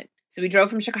last minute. So we drove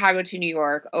from Chicago to New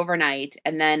York overnight,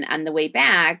 and then on the way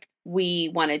back,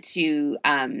 we wanted to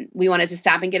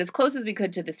stop and get as close as we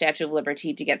could to the Statue of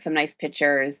Liberty to get some nice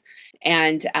pictures.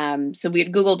 And so we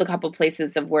had Googled a couple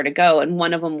places of where to go, and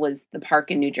one of them was the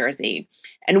park in New Jersey.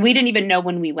 And we didn't even know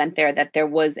when we went there that there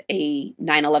was a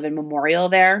 9/11 memorial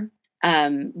there.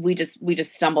 We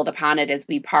just stumbled upon it as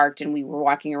we parked, and we were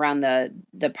walking around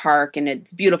the park, and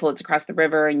it's beautiful. It's across the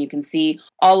river, and you can see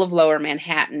all of Lower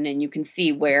Manhattan, and you can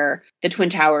see where the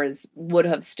Twin Towers would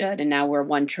have stood, and now where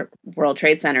One World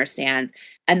Trade Center stands.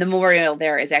 And the memorial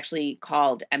there is actually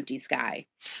called Empty Sky.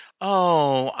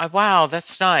 Oh, wow,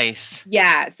 that's nice.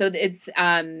 Yeah, so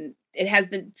it has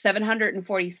the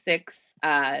 746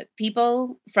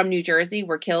 people from New Jersey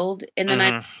were killed in the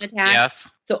 9/11 attack. Yes.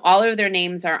 So all of their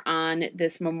names are on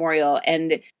this memorial,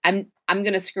 and I'm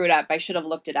going to screw it up. I should have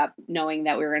looked it up knowing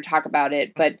that we were going to talk about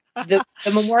it. But the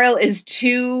memorial is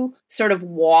two sort of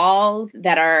walls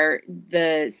that are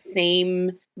the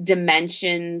same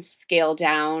dimensions, scale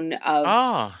down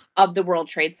of the World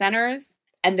Trade Centers.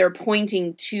 And they're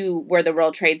pointing to where the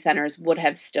World Trade Centers would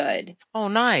have stood. Oh,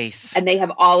 nice. And they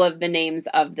have all of the names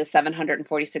of the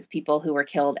 746 people who were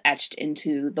killed etched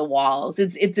into the walls.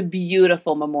 It's a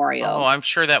beautiful memorial. Oh, I'm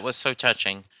sure that was so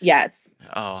touching. Yes.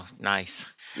 Oh,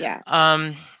 nice. Yeah.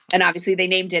 And obviously they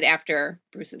named it after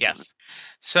Bruce's song.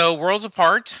 So Worlds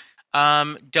Apart,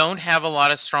 don't have a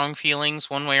lot of strong feelings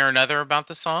one way or another about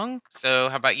the song. So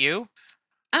how about you?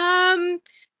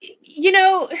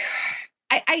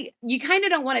 You kind of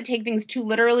don't want to take things too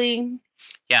literally.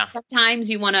 Yeah. Sometimes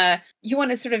you want to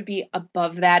sort of be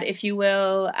above that, if you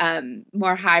will,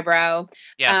 more highbrow.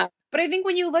 Yeah. But I think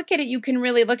when you look at it, you can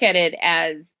really look at it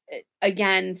as,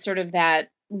 again, sort of that,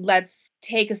 let's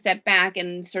take a step back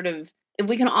and sort of, if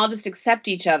we can all just accept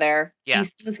each other,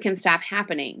 these things can stop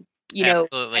happening.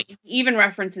 Absolutely. He even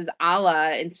references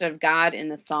Allah instead of God in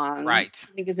the song. Right.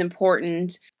 I think is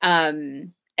important.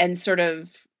 And sort of,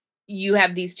 you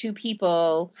have these two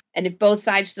people, and if both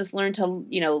sides just learn to,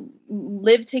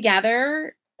 live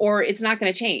together, or it's not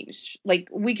going to change. Like,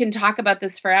 we can talk about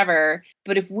this forever,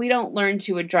 but if we don't learn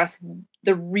to address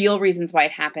the real reasons why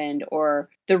it happened, or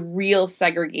the real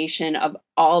segregation of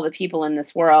all the people in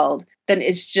this world, then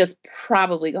it's just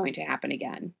probably going to happen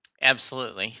again.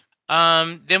 Absolutely.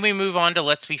 Then we move on to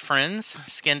Let's Be Friends,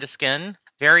 Skin to Skin.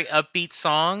 Very upbeat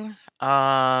song.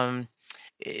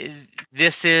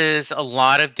 This is a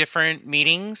lot of different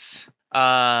meetings. In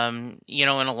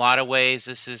a lot of ways,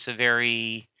 this is a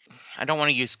very, I don't want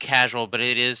to use casual, but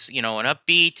it is, an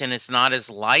upbeat, and it's not as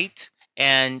light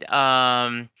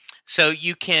And so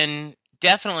you can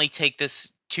definitely take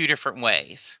this two different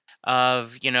ways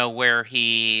of, where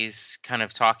he's kind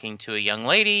of talking to a young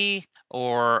lady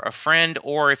or a friend,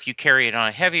 or if you carry it on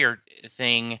a heavier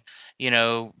thing,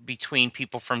 between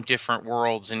people from different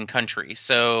worlds and countries.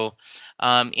 So,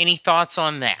 any thoughts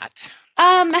on that?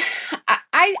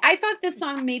 I thought this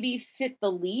song maybe fit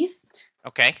the least.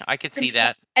 Okay, I could see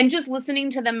that. And just listening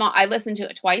to them, I listened to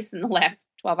it twice in the last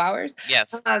 12 hours.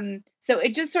 Yes. So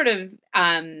it just sort of,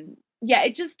 yeah,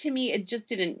 it just, to me,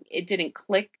 it didn't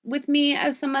click with me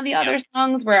as some of the other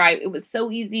songs where it was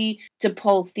so easy to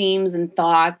pull themes and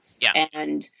thoughts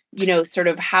and, sort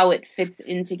of how it fits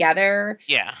in together.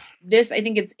 Yeah. This, I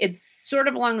think it's sort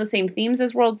of along the same themes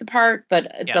as Worlds Apart, but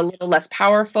it's a little less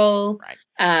powerful. Right.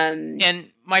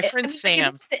 And my friend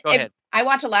Sam, go ahead. I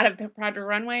watch a lot of Project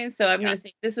Runways, so I'm going to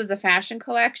say this was a fashion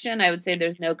collection. I would say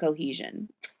there's no cohesion.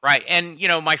 Right. And,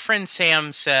 my friend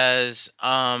Sam says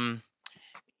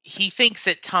he thinks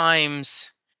at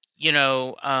times,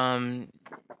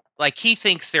 like he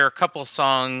thinks there are a couple of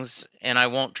songs, and I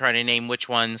won't try to name which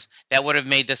ones, that would have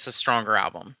made this a stronger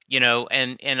album,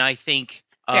 and I think,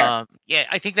 I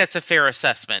think that's a fair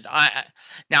assessment.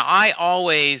 I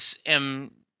always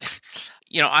am,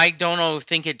 I don't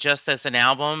think it just as an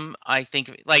album. I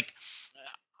think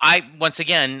once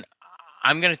again,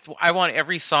 I want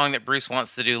every song that Bruce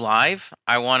wants to do live.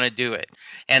 I want to do it,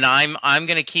 and I'm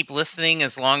going to keep listening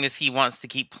as long as he wants to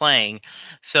keep playing.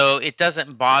 So it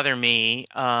doesn't bother me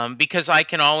because I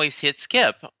can always hit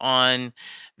skip on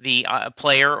the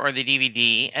player or the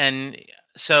DVD, and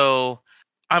so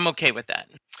I'm okay with that.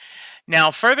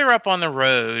 Now, further up on the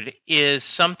road is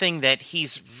something that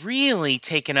he's really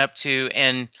taken up to,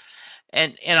 and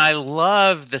I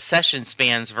love the Session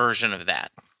Spans version of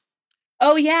that.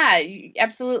 Oh yeah,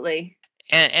 absolutely.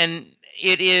 And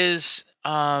it is,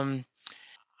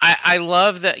 I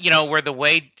love that, where the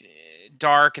way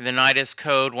dark and the night is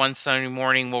cold, one sunny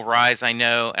morning will rise, I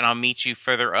know, and I'll meet you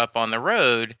further up on the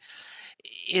road,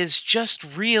 is just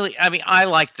really, I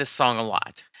like this song a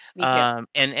lot. Me too.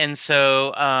 And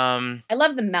so I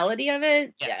love the melody of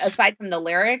it, aside from the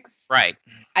lyrics. Right.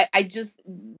 I just,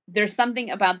 there's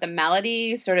something about the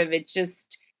melody, sort of, it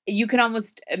just, you can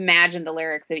almost imagine the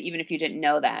lyrics, even if you didn't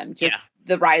know them, just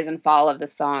the rise and fall of the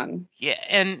song. Yeah,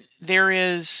 and there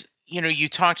is, you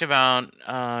talked about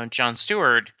Jon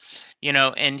Stewart,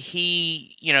 and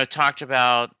he, talked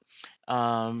about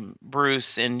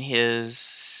Bruce in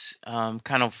his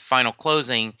kind of final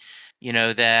closing,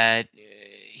 that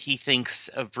he thinks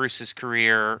of Bruce's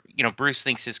career, Bruce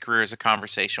thinks his career is a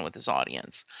conversation with his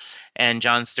audience. And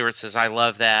Jon Stewart says, I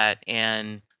love that,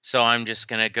 and so I'm just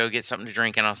going to go get something to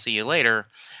drink and I'll see you later.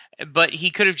 But he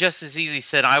could have just as easily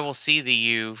said, I will see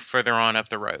you further on up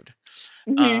the road.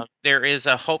 Mm-hmm. There is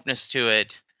a hopeness to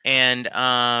it. And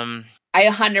I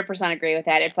 100% agree with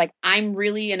that. It's like, I'm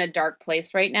really in a dark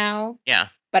place right now. Yeah.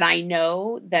 But I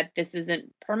know that this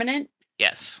isn't permanent.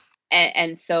 Yes.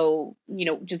 And so,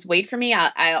 just wait for me.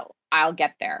 I'll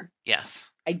get there. Yes.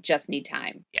 I just need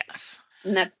time. Yes.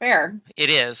 And that's fair.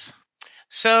 It is.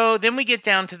 So then we get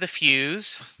down to the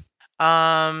Fuse.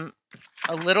 A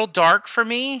little dark for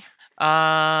me.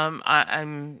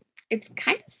 I'm. It's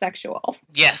kind of sexual.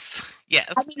 Yes.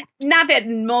 Yes. I mean, not that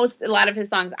a lot of his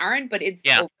songs aren't, but it's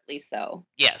overly so.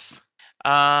 Yes.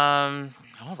 All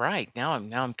right. Now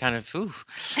I'm kind of. Ooh.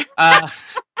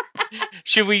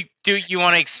 Should we you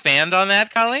want to expand on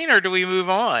that, Colleen, or do we move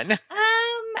on?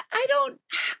 I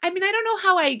don't know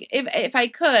how if I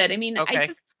could. Okay.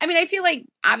 I feel like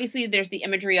obviously there's the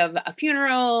imagery of a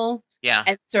funeral. Yeah.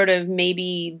 And sort of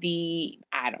maybe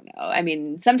I don't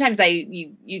know. Sometimes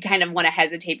you kind of want to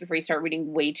hesitate before you start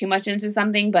reading way too much into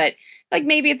something, but like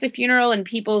maybe it's a funeral and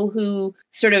people who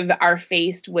sort of are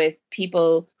faced with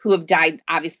people who have died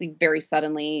obviously very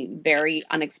suddenly, very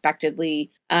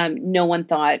unexpectedly. No one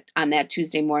thought on that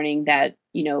Tuesday morning that,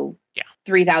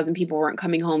 3,000 people weren't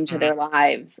coming home to their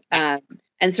lives. And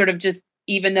sort of just,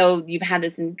 even though you've had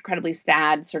this incredibly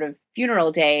sad sort of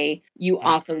funeral day, you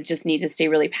also just need to stay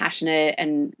really passionate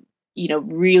and,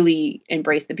 really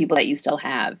embrace the people that you still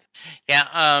have.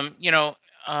 Yeah.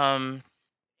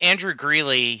 Andrew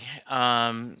Greeley,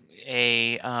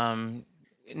 a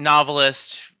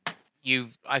novelist,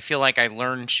 I feel like I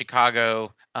learned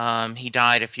Chicago. He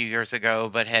died a few years ago,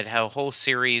 but had a whole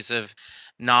series of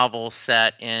novels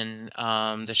set in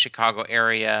the Chicago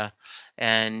area.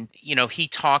 And, he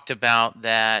talked about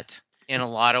that in a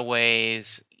lot of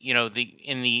ways,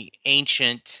 in the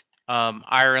ancient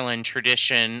Ireland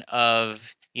tradition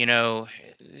of,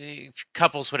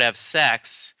 couples would have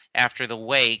sex after the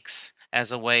wakes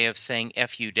as a way of saying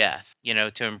F you death,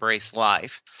 to embrace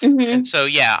life. Mm-hmm. And so,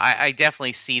 yeah, I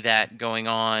definitely see that going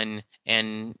on,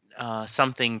 and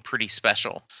something pretty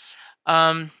special.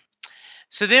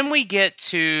 So then we get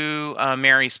to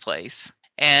Mary's Place,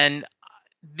 and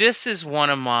this is one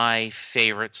of my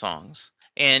favorite songs.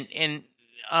 And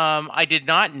I did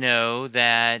not know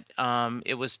that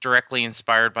it was directly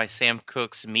inspired by Sam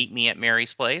Cooke's Meet Me at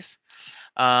Mary's Place.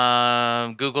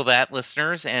 Google that,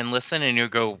 listeners, and listen, and you'll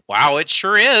go, wow, it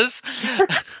sure is.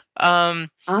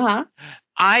 Uh-huh.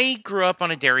 I grew up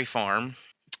on a dairy farm,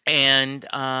 and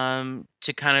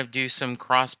to kind of do some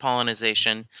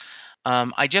cross-pollination,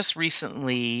 I just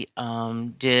recently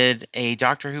did a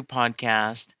Doctor Who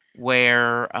podcast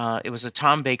where it was a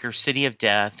Tom Baker City of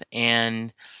Death,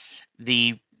 and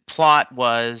the plot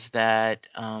was that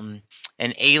an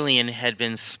alien had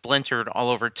been splintered all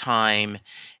over time,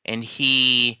 and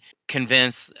he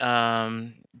convinced Da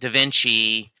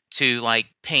Vinci to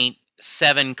paint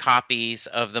 7 copies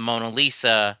of the Mona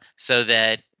Lisa so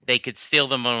that they could steal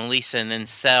the Mona Lisa and then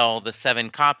sell the 7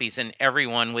 copies, and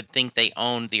everyone would think they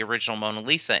owned the original Mona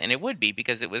Lisa, and it would be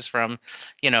because it was from,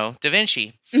 Da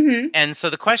Vinci. Mm-hmm. And so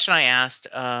the question I asked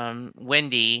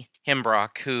Wendy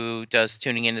Himbrock, who does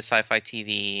Tuning Into Sci-Fi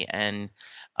TV, and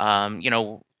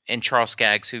and Charles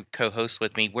Skaggs, who co-hosts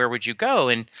with me, where would you go?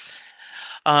 And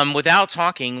without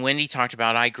talking, Wendy talked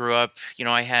about, I grew up,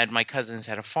 my cousins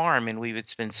had a farm, and we would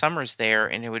spend summers there,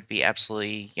 and it would be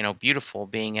absolutely, beautiful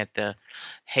being at the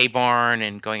hay barn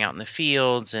and going out in the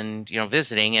fields and,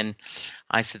 visiting. And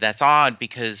I said, that's odd,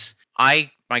 because my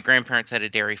grandparents had a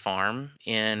dairy farm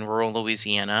in rural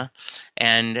Louisiana,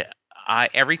 and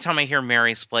every time I hear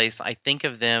Mary's Place, I think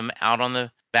of them out on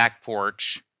the back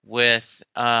porch with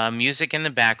music in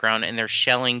the background, and they're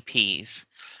shelling peas.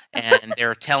 And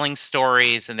they're telling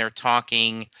stories, and they're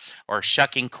talking or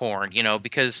shucking corn,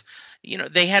 because,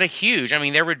 they had a huge,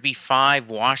 there would be 5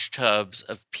 wash tubs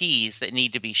of peas that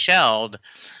need to be shelled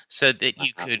so that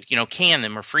you could, can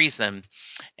them or freeze them.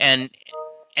 And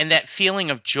that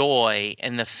feeling of joy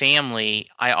and the family,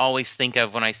 I always think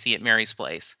of when I see it Mary's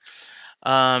Place.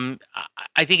 I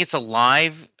think it's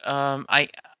alive. I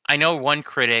know one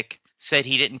critic said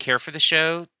he didn't care for the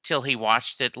show till he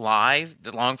watched it live.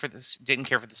 Didn't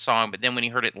care for the song, but then when he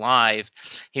heard it live,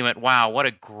 he went, "Wow, what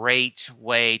a great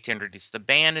way to introduce the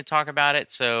band and talk about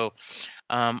it." So,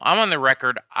 I'm on the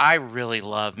record. I really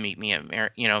love Meet Me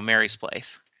at Mary's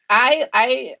Place.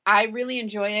 I really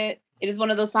enjoy it. It is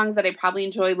one of those songs that I probably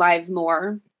enjoy live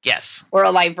more. Yes. Or a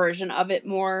live version of it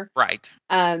more. Right.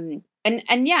 And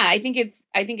yeah, I think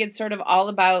it's sort of all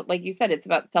about, like you said, it's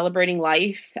about celebrating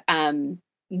life.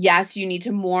 Yes, you need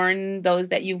to mourn those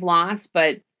that you've lost,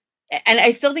 and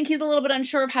I still think he's a little bit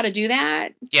unsure of how to do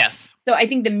that. Yes. So I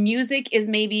think the music is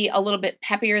maybe a little bit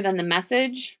peppier than the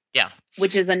message. Yeah.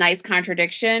 Which is a nice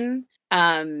contradiction.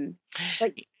 I think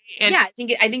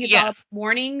it's all about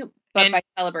mourning, but by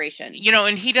celebration.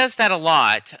 And he does that a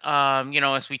lot.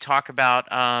 As we talk about,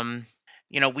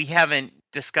 we haven't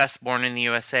discussed Born in the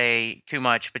USA too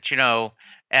much, but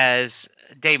as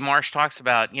Dave Marsh talks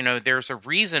about, there's a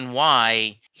reason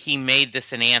why he made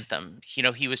this an anthem.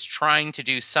 He was trying to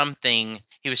do something.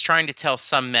 He was trying to tell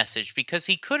some message, because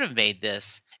he could have made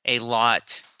this a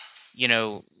lot,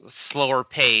 slower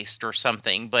paced or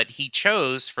something, but he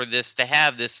chose for this to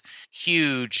have this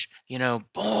huge,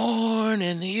 Born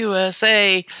in the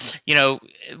USA,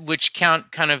 which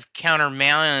kind of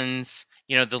countermands,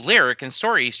 the lyric and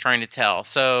story he's trying to tell.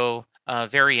 So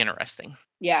very interesting.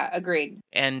 Yeah, agreed.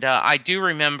 And I do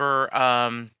remember,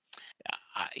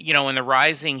 in The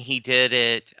Rising, he did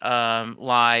it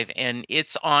live, and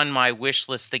it's on my wish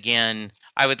list again.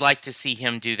 I would like to see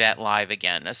him do that live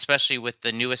again, especially with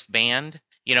the newest band,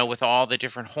 with all the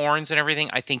different horns and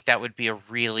everything. I think that would be a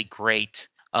really great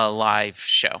live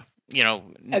show.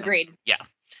 Agreed. Yeah.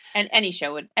 And any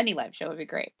live show would be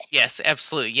great. Yes,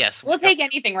 absolutely. Yes. We'll take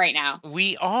anything right now.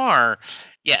 We are.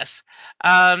 Yes.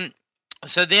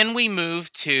 So then we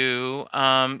move to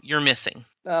You're Missing.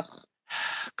 Ugh.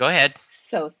 Go ahead.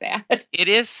 So sad. It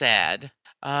is sad.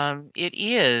 It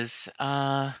is.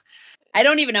 I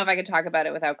don't even know if I could talk about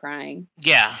it without crying.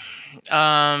 Yeah.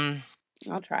 I'll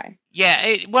try. Yeah.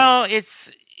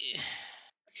 It's.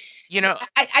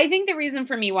 I think the reason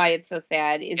for me why it's so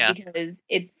sad is because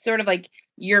it's sort of like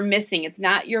you're missing. It's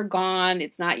not you're gone.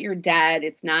 It's not you're dead.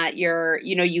 It's not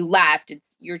you left.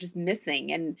 You're just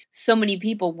missing. And so many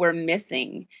people were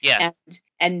missing. Yes.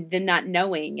 And then not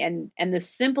knowing. And the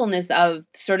simpleness of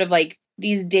sort of like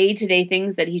these day-to-day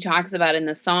things that he talks about in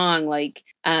the song, like,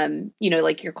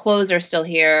 like your clothes are still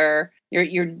here.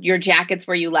 your jackets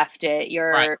where you left it,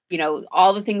 Right.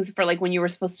 all the things for like when you were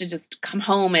supposed to just come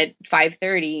home at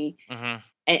 5:30 Mm-hmm.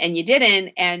 and you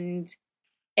didn't, and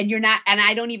you're not, and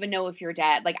I don't even know if you're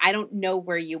dead. Like, I don't know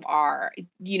where you are,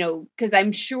 because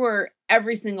I'm sure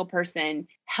every single person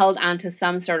held on to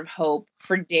some sort of hope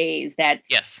for days that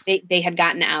Yes. they had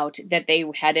gotten out, that they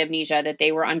had amnesia, that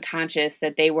they were unconscious,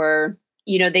 that they were,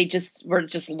 they just were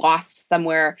just lost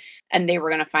somewhere, and they were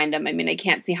going to find them. I mean, I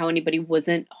can't see how anybody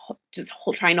wasn't just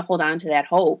trying to hold on to that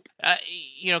hope.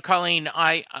 Colleen,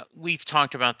 we've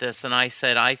talked about this, and I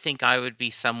said I think I would be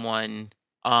someone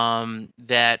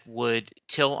that would,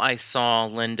 till I saw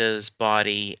Linda's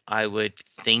body, I would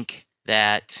think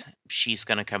that she's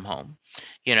going to come home.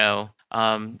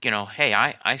 Hey,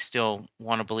 I still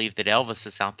want to believe that Elvis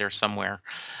is out there somewhere.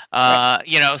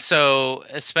 Right. So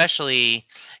especially,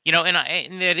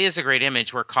 and it is a great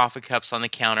image where coffee cups on the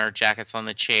counter, jackets on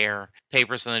the chair,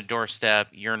 papers on the doorstep,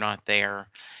 you're not there.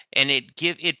 And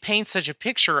it paints such a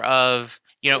picture of,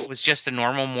 it was just a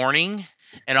normal morning,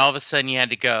 and all of a sudden you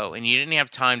had to go, and you didn't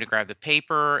have time to grab the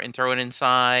paper and throw it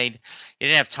inside. You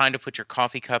didn't have time to put your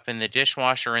coffee cup in the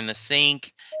dishwasher or in the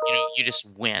sink. You just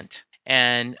went.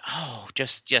 And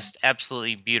just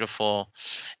absolutely beautiful.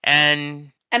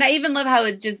 And I even love how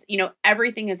it just,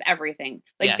 everything is everything.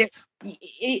 Like, yes.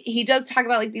 He does talk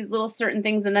about like these little certain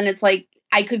things, and then it's like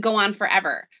I could go on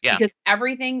forever. Yeah. Because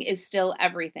everything is still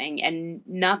everything, and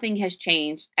nothing has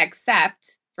changed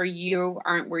except for you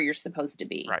aren't where you're supposed to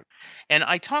be. Right. And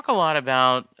I talk a lot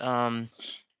about I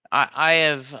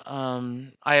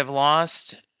have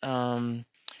lost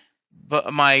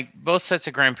but my both sets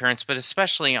of grandparents, but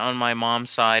especially on my mom's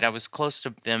side, I was close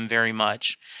to them very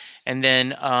much. And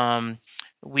then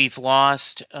we've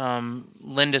lost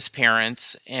Linda's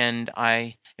parents, and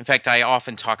in fact, I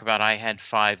often talk about I had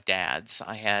 5 dads.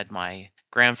 I had my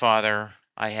grandfather,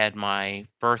 I had my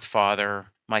birth father,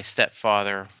 my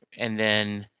stepfather, and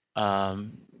then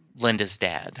Linda's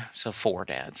dad. So 4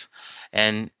 dads,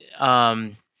 and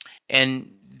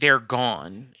they're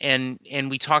gone. And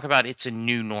we talk about it's a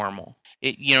new normal.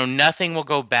 Nothing will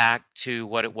go back to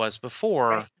what it was before,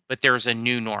 Right. but there's a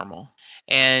new normal.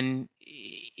 And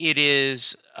it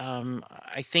is,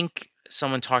 I think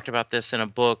someone talked about this in a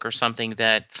book or something,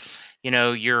 that,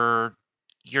 you're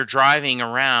driving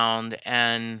around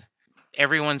and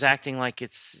everyone's acting like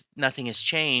nothing has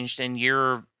changed, and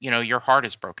your heart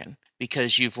is broken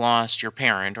because you've lost your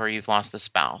parent or you've lost the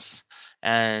spouse.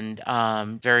 And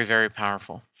very, very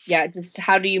powerful. Yeah, just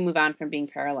how do you move on from being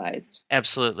paralyzed?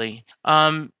 Absolutely.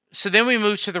 So then we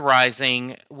move to the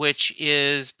Rising, which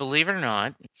is, believe it or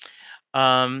not,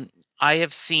 I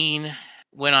have seen,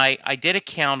 when I did a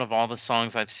count of all the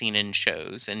songs I've seen in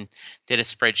shows and did a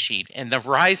spreadsheet, and the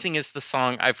Rising is the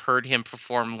song I've heard him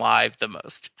perform live the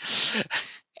most.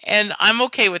 And I'm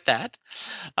okay with that.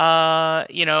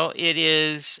 It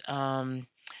is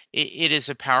it is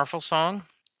a powerful song.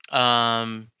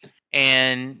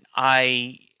 And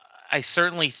I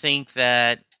certainly think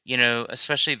that,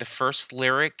 especially the first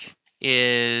lyric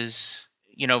is,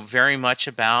 very much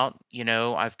about,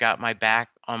 I've got my back,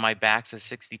 on my back's a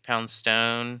 60-pound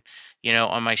stone,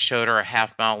 on my shoulder a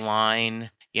half-mile line,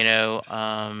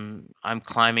 I'm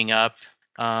climbing up,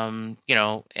 and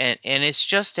it's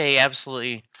just a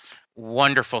absolutely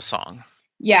wonderful song.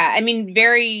 Yeah, I mean,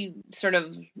 very sort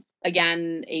of,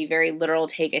 again, a very literal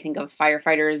take, I think, of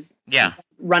firefighters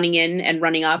running in and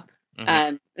running up,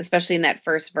 especially in that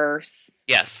first verse.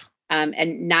 Yes.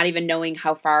 And not even knowing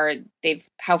how far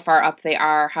up they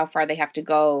are, how far they have to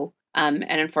go. And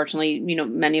unfortunately,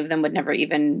 many of them would never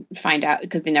even find out,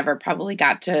 because they never probably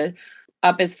got to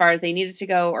up as far as they needed to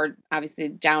go, or obviously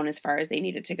down as far as they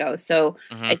needed to go. So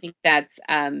I think that's,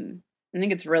 I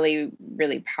think it's really,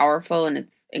 really powerful, and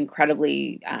it's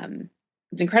incredibly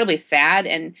sad.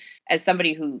 And as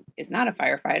somebody who is not a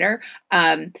firefighter,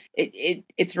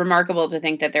 it's remarkable to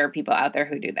think that there are people out there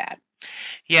who do that.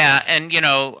 Yeah. And,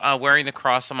 wearing the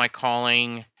cross on my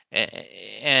calling,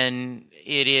 and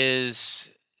it is,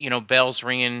 bells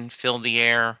ringing, fill the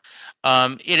air.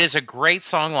 It is a great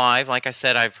song live. Like I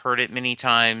said, I've heard it many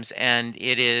times, and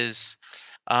it is,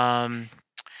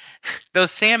 though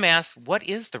Sam asked, what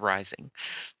is the Rising?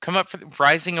 Come up for the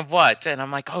Rising of what? And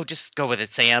I'm like, oh, just go with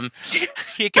it, Sam.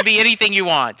 It can be anything you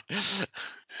want.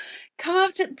 Come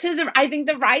up to I think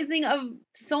the rising of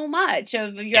so much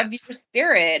of your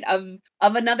spirit, of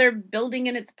another building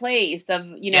in its place, of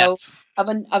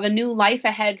of a new life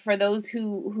ahead for those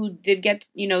who did get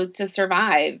to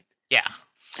survive. Yeah.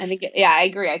 I think I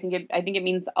agree. I think it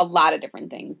means a lot of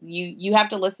different things. You have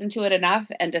to listen to it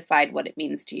enough and decide what it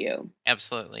means to you.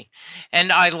 Absolutely.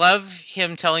 And I love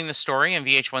him telling the story in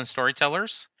VH1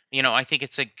 Storytellers. I think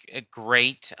it's a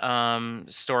great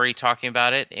story talking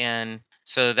about it, and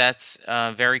so that's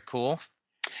very cool.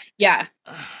 Yeah.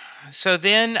 So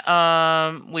then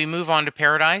we move on to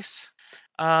Paradise.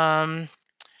 Um,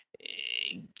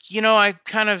 I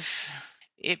kind of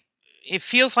it it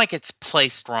feels like it's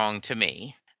placed wrong to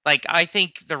me. Like, I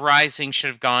think The Rising should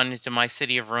have gone into My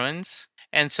City of Ruins.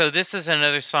 And so this is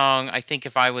another song I think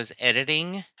if I was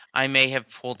editing, I may have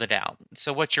pulled it out.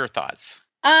 So what's your thoughts?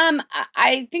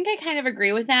 I think I kind of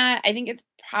agree with that. I think it's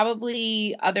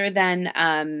probably, other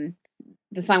than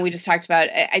the song we just talked about,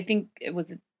 I think it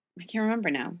was, I can't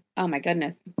remember now. Oh my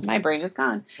goodness, my brain is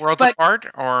gone. Worlds But Apart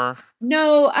or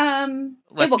no,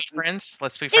 Let's Be Friends?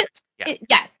 Let's Be Friends. Yeah.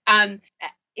 Yes.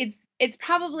 It's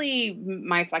probably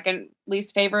my second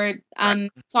least favorite Right.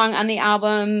 song on the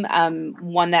album.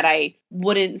 One that I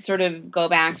wouldn't sort of go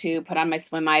back to, put on my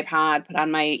swim iPod, put on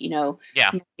my,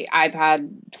 Yeah. my iPod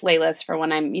playlist for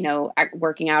when I'm,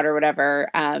 working out or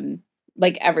whatever.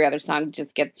 Like every other song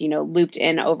just gets, looped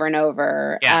in over and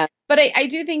over. Yeah. But I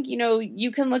do think,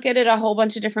 you can look at it a whole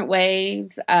bunch of different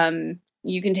ways.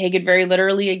 You can take it very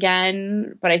literally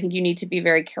again, but I think you need to be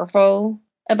very careful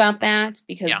about that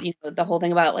because, the whole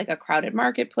thing about like a crowded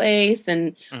marketplace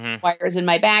and wires in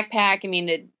my backpack. I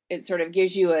mean, it sort of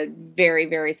gives you a very,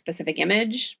 very specific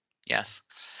image. Yes.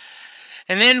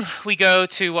 And then we go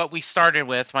to what we started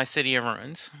with, My City of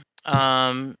Ruins.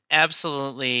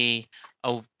 Absolutely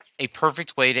a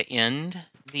perfect way to end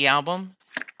the album.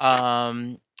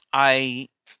 I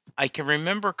can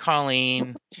remember,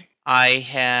 Colleen, I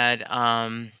had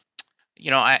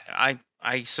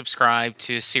I subscribed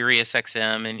to Sirius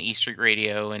XM and E Street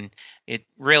Radio, and it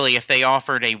really, if they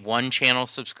offered a one channel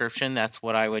subscription, that's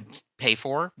what I would pay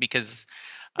for, because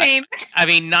Same.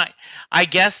 I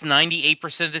guess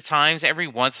 98% of the times, every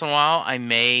once in a while, I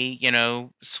may,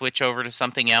 switch over to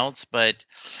something else.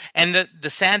 And the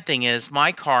sad thing is,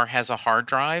 my car has a hard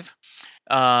drive,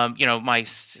 my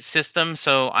system.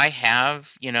 So I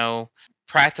have,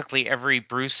 practically every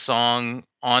Bruce song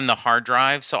on the hard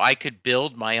drive. So I could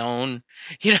build my own,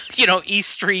 E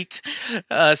Street,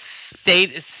 sound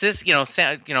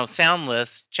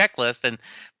list, checklist, and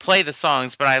play the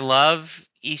songs. But I love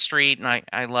E Street, and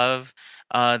I love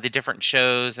the different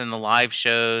shows and the live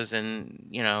shows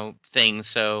and things.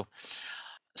 So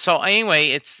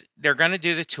anyway, they're going to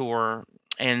do the tour,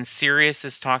 and Sirius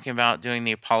is talking about doing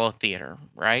the Apollo Theater,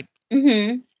 right?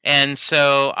 Mm-hmm. And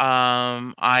so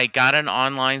I got an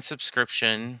online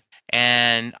subscription,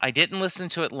 and I didn't listen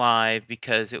to it live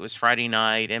because it was Friday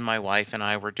night, and my wife and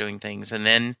I were doing things, and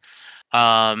then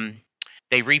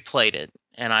they replayed it.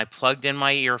 And I plugged in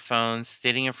my earphones,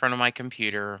 sitting in front of my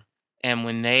computer. And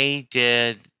when they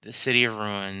did The City of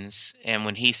Ruins, and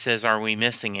when he says, "Are we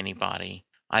missing anybody?"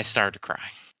 I started to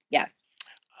cry. Yes.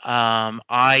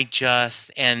 I just,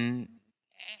 and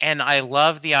I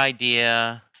love the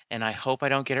idea, and I hope I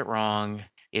don't get it wrong.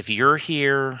 If you're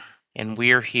here and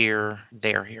we're here,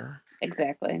 they're here.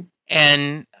 Exactly.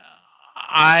 And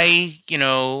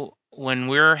when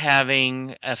we're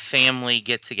having a family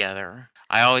get together,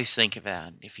 I always think of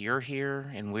that. If you're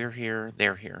here and we're here,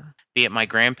 they're here. Be it my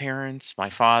grandparents, my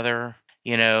father,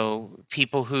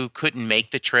 people who couldn't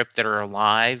make the trip that are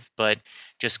alive, but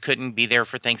just couldn't be there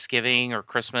for Thanksgiving or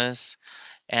Christmas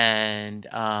and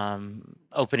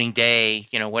opening day,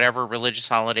 whatever religious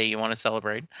holiday you want to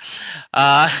celebrate.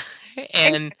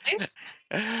 And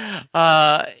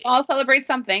I'll celebrate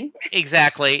something.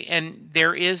 Exactly. And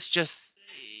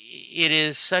it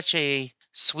is such a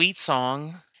sweet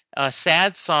song, a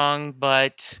sad song,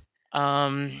 but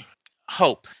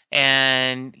hope,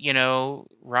 and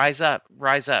rise up.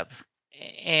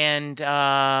 And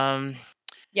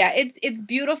yeah, it's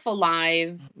beautiful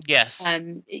live. Yes.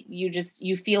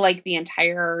 You feel like the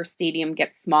entire stadium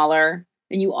gets smaller,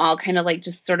 and you all kind of like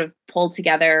just sort of pull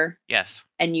together. Yes.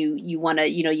 And you want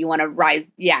to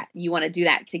rise. Yeah, you want to do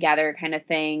that together, kind of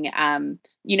thing.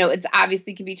 It's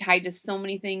obviously can be tied to so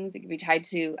many things. It could be tied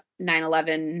to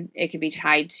 9/11. It could be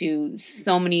tied to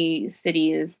so many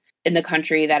cities in the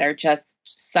country that are just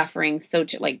suffering,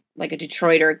 like a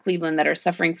Detroit or a Cleveland, that are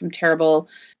suffering from terrible,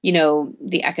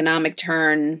 the economic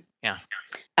turn. Yeah.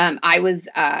 I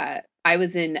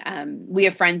was in, we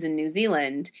have friends in New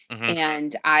Zealand,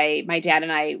 and my dad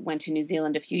and I went to New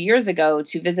Zealand a few years ago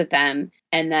to visit them.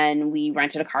 And then we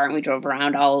rented a car and we drove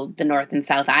around all the North and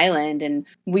South Island. And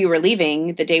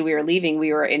the day we were leaving,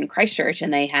 we were in Christchurch,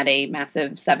 and they had a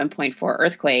massive 7.4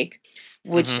 earthquake,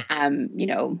 which,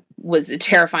 was a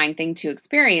terrifying thing to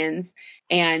experience.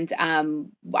 And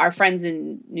our friends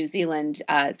in New Zealand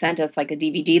sent us like a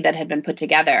DVD that had been put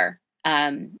together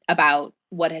about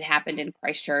what had happened in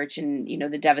Christchurch and,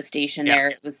 the devastation there.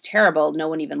 It was terrible. No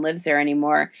one even lives there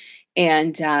anymore.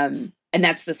 And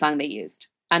that's the song they used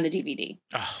on the DVD.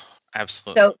 Oh,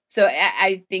 absolutely. So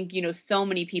I think, so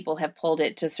many people have pulled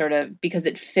it to sort of, because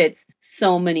it fits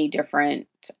so many different,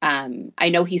 I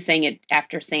know he sang it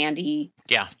after Sandy.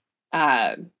 Yeah.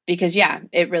 Because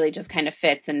it really just kind of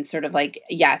fits, and sort of like,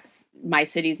 yes, my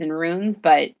city's in ruins,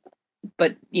 but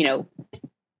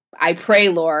I pray,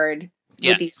 Lord,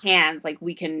 with these hands, like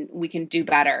we can do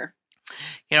better.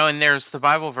 And there's the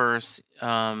Bible verse,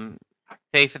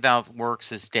 faith without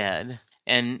works is dead.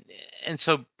 And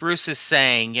so Bruce is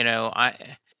saying,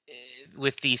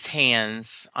 with these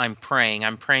hands, I'm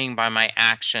praying by my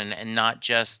action and not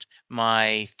just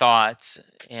my thoughts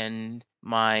and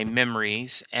my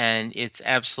memories. And it's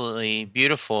absolutely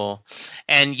beautiful.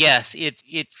 And yes,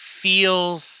 it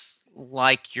feels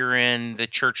like you're in the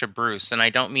Church of Bruce. And I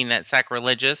don't mean that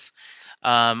sacrilegious.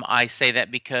 I say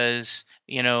that because,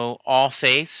 all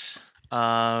faiths,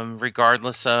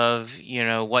 regardless of,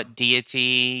 what deity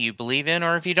you believe in,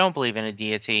 or if you don't believe in a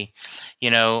deity,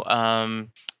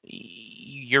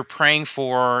 you're praying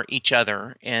for each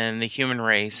other and the human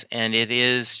race. And it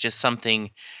is just something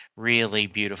really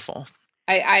beautiful.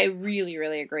 I really,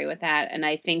 really agree with that. And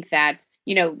I think that,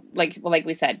 like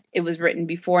we said, it was written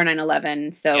before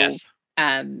 9/11. So yes.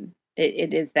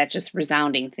 It is that just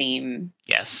resounding theme.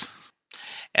 Yes.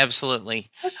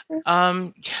 Absolutely.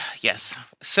 Yes.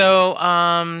 So,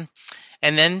 and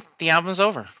then the album's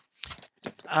over.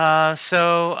 Get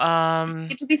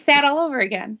to be sad all over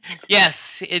again.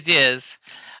 Yes, it is.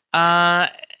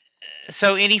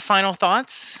 So any final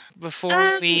thoughts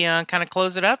before we kind of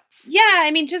close it up? Yeah, I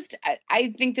mean,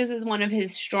 I think this is one of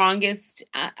his strongest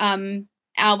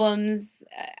albums.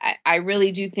 I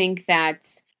really do think that.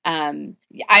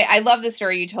 I love the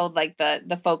story you told, like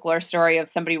the folklore story of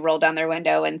somebody rolled down their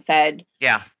window and said,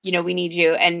 yeah, we need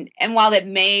you. And while it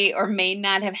may or may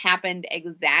not have happened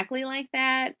exactly like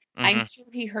that, I'm sure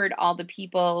he heard all the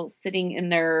people sitting in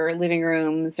their living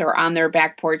rooms or on their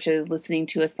back porches, listening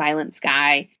to A Silent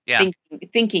Sky,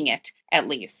 thinking it at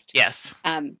least. Yes.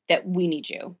 That we need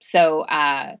you. So,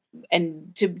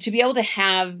 and to be able to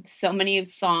have so many of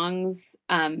songs,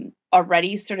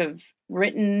 already sort of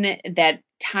written that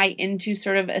tie into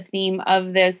sort of a theme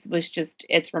of this was just,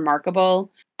 it's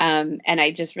remarkable. And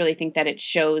I just really think that it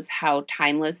shows how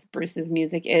timeless Bruce's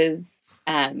music is,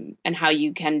 and how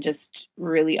you can just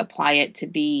really apply it to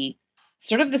be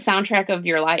sort of the soundtrack of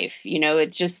your life.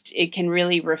 It can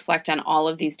really reflect on all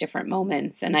of these different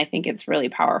moments. And I think it's really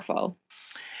powerful.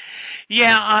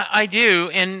 Yeah, I do.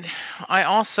 And I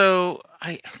also,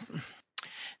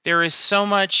 there is so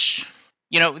much,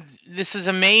 this is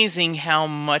amazing how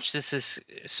much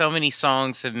so many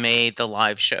songs have made the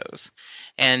live shows,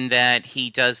 and that he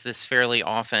does this fairly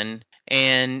often.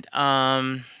 And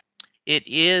it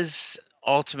is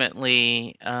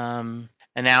ultimately an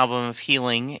album of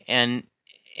healing. And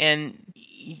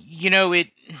it,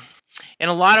 in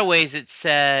a lot of ways, it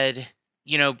said,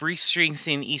 Bruce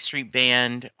Springsteen and E Street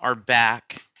Band are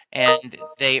back, and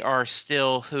they are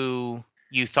still who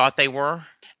you thought they were.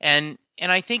 And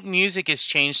I think music has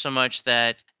changed so much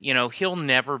that, he'll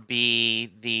never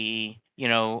be the,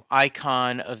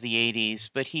 icon of the 80s,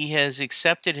 but he has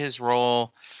accepted his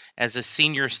role as a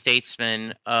senior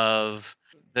statesman of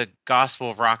the gospel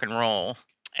of rock and roll,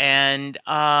 and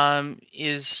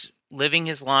is living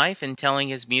his life and telling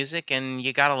his music, and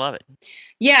you gotta love it.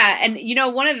 Yeah, and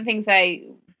one of the things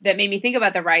that made me think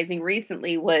about the Rising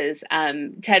recently was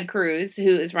Ted Cruz,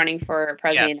 who is running for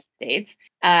president of the United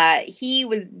States. He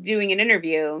was doing an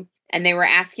interview, and they were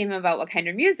asking him about what kind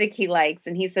of music he likes,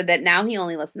 and he said that now he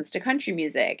only listens to country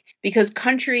music, because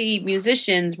country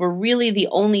musicians were really the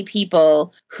only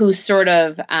people who sort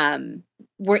of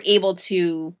were able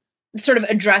to sort of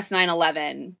address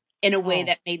 9/11 in a way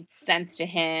that made sense to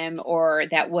him, or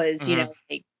that was,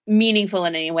 like meaningful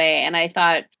in any way. And I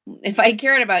thought, if I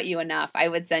cared about you enough, I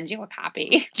would send you a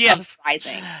copy of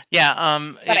Rising.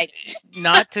 Yeah. But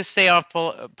not to stay off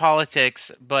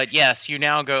politics, but yes, you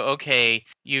now go, okay,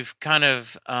 you've kind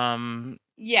of,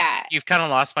 you've kind of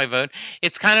lost my vote.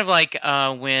 It's kind of like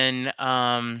when,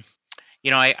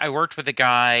 I worked with a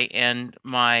guy, and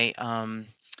my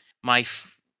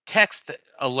text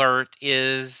alert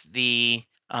is the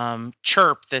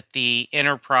chirp that the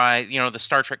Enterprise, the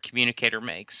Star Trek communicator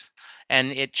makes.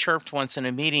 And it chirped once in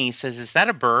a meeting. He says, "Is that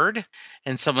a bird?"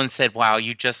 And someone said, "Wow,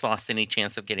 you just lost any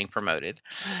chance of getting promoted."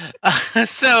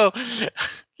 So,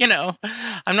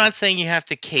 I'm not saying you have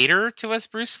to cater to us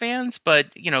Bruce fans,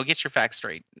 but, get your facts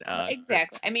straight.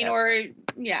 Exactly. I mean,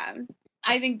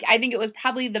 I think it was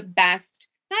probably the best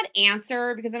not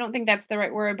answer, because I don't think that's the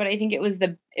right word, but I think it was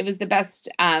the best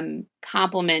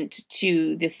compliment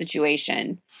to the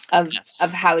situation of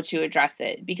how to address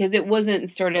it, because it wasn't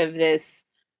sort of this,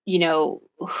 hoo-ha,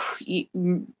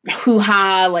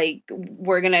 like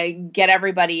we're gonna get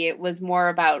everybody. It was more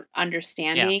about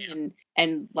understanding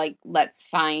and like, let's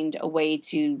find a way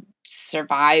to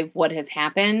survive what has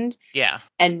happened. Yeah.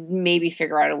 And maybe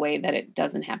figure out a way that it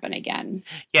doesn't happen again.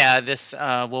 Yeah, this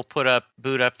will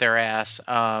boot up their ass,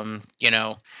 and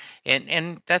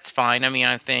that's fine. I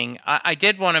mean, I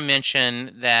did want to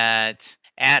mention that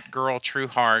at Girl True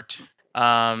Heart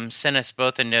sent us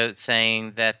both a note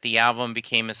saying that the album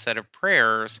became a set of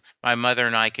prayers my mother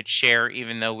and I could share,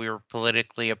 even though we were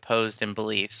politically opposed in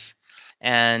beliefs.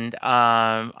 And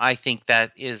I think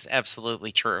that is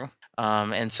absolutely true.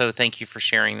 And so thank you for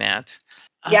sharing that.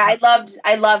 Yeah,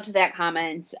 I loved that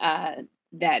comment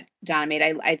that Donna made.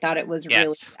 I thought it was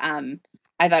really,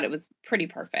 I thought it was pretty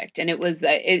perfect, and it was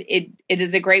it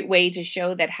is a great way to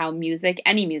show that how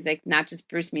any music, not just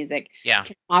Bruce music,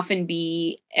 can often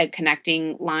be a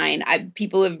connecting line.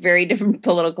 People have very different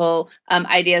political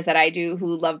ideas that I do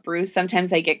who love Bruce.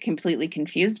 Sometimes I get completely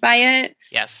confused by it.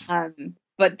 Yes.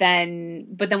 But then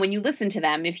when you listen to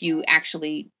them, if you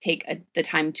actually take the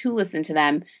time to listen to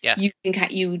them,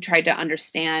 you try to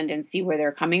understand and see where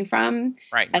they're coming from,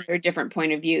 right, at their different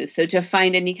point of view. So to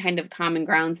find any kind of common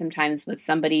ground sometimes with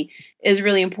somebody is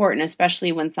really important,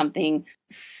 especially when something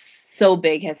so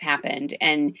big has happened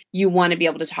and you want to be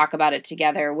able to talk about it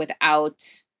together without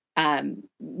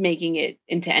making it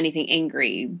into anything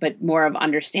angry, but more of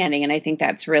understanding. And I think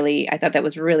I thought that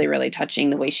was really, really touching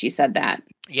the way she said that.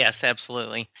 Yes,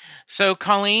 absolutely. So,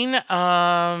 Colleen,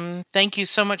 thank you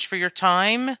so much for your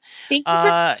time. Thank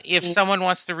you. If someone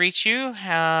wants to reach you,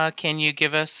 can you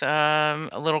give us a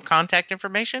little contact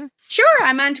information? Sure.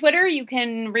 I'm on Twitter. You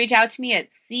can reach out to me at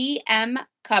CM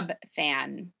Cub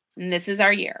Fan. And this is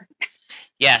our year.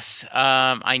 Yes,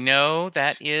 I know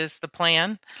that is the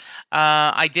plan.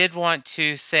 I did want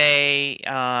to say,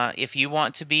 if you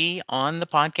want to be on the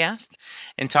podcast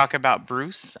and talk about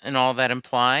Bruce and all that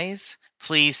implies,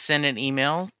 please send an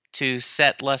email to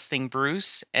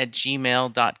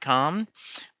setlustingbruce@gmail.com.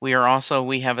 We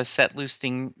have a Set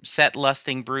Lusting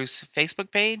Bruce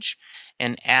Facebook page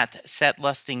and at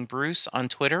setlustingbruce on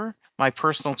Twitter. My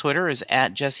personal Twitter is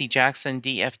at Jesse Jackson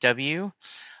DFW.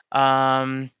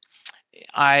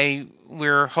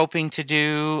 We're hoping to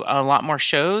do a lot more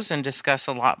shows and discuss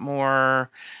a lot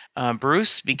more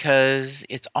Bruce, because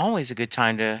it's always a good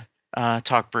time to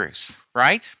talk Bruce,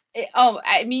 right?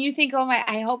 I mean, you think,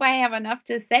 I hope I have enough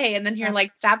to say, and then you're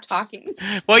like, stop talking.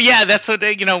 Well, yeah, that's what,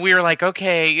 we were like,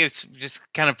 okay, it's just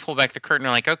kind of pull back the curtain.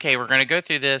 We're like, okay, we're going to go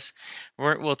through this.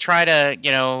 We'll try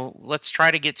to, let's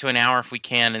try to get to an hour if we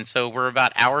can. And so we're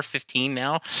about hour 15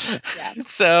 now. Yeah.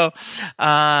 So,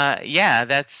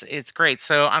 it's great.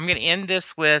 So I'm going to end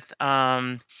this with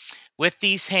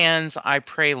these hands, I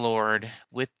pray, Lord.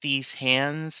 With these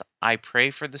hands, I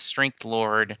pray for the strength,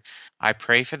 Lord. I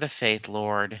pray for the faith,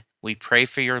 Lord. We pray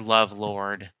for your love,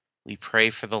 Lord. We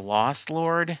pray for the lost,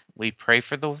 Lord. We pray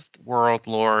for the world,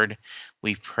 Lord.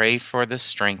 We pray for the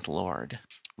strength, Lord.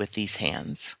 With these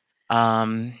hands.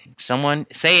 Someone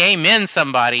say amen,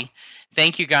 somebody.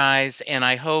 Thank you, guys. And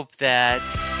I hope that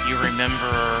you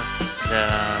remember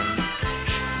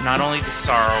not only the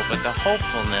sorrow, but the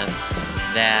hopefulness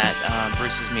that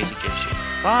Bruce's music gives you.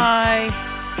 Bye.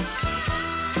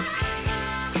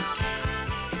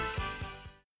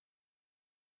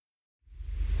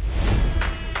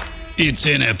 It's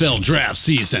NFL draft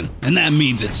season, and that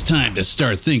means it's time to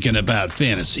start thinking about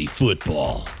fantasy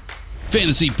football.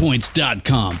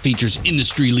 FantasyPoints.com features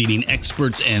industry-leading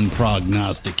experts and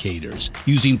prognosticators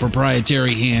using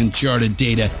proprietary hand-charted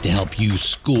data to help you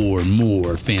score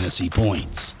more fantasy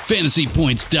points.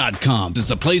 FantasyPoints.com is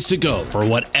the place to go for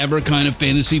whatever kind of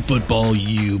fantasy football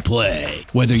you play.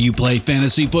 Whether you play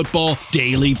fantasy football,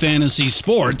 daily fantasy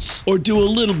sports, or do a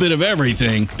little bit of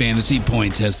everything, Fantasy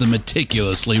Points has the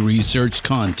meticulously researched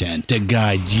content to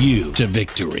guide you to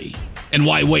victory. And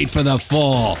why wait for the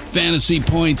fall? Fantasy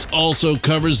Points also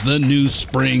covers the new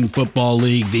spring football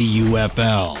league, the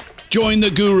UFL. Join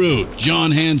the guru,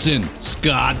 John Hansen,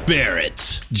 Scott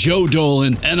Barrett, Joe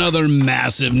Dolan, and other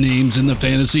massive names in the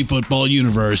fantasy football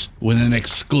universe with an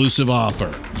exclusive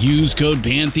offer. Use code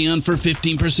Pantheon for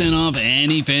 15% off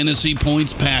any Fantasy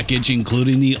Points package,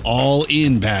 including the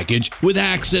all-in package, with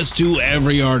access to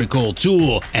every article,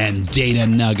 tool, and data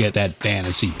nugget that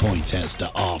Fantasy Points has to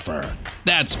offer.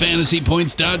 That's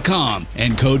FantasyPoints.com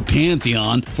and code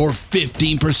Pantheon for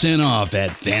 15% off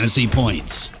at Fantasy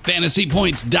Points.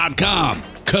 FantasyPoints.com.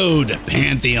 Code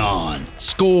Pantheon.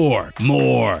 Score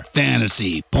more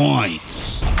fantasy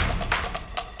points.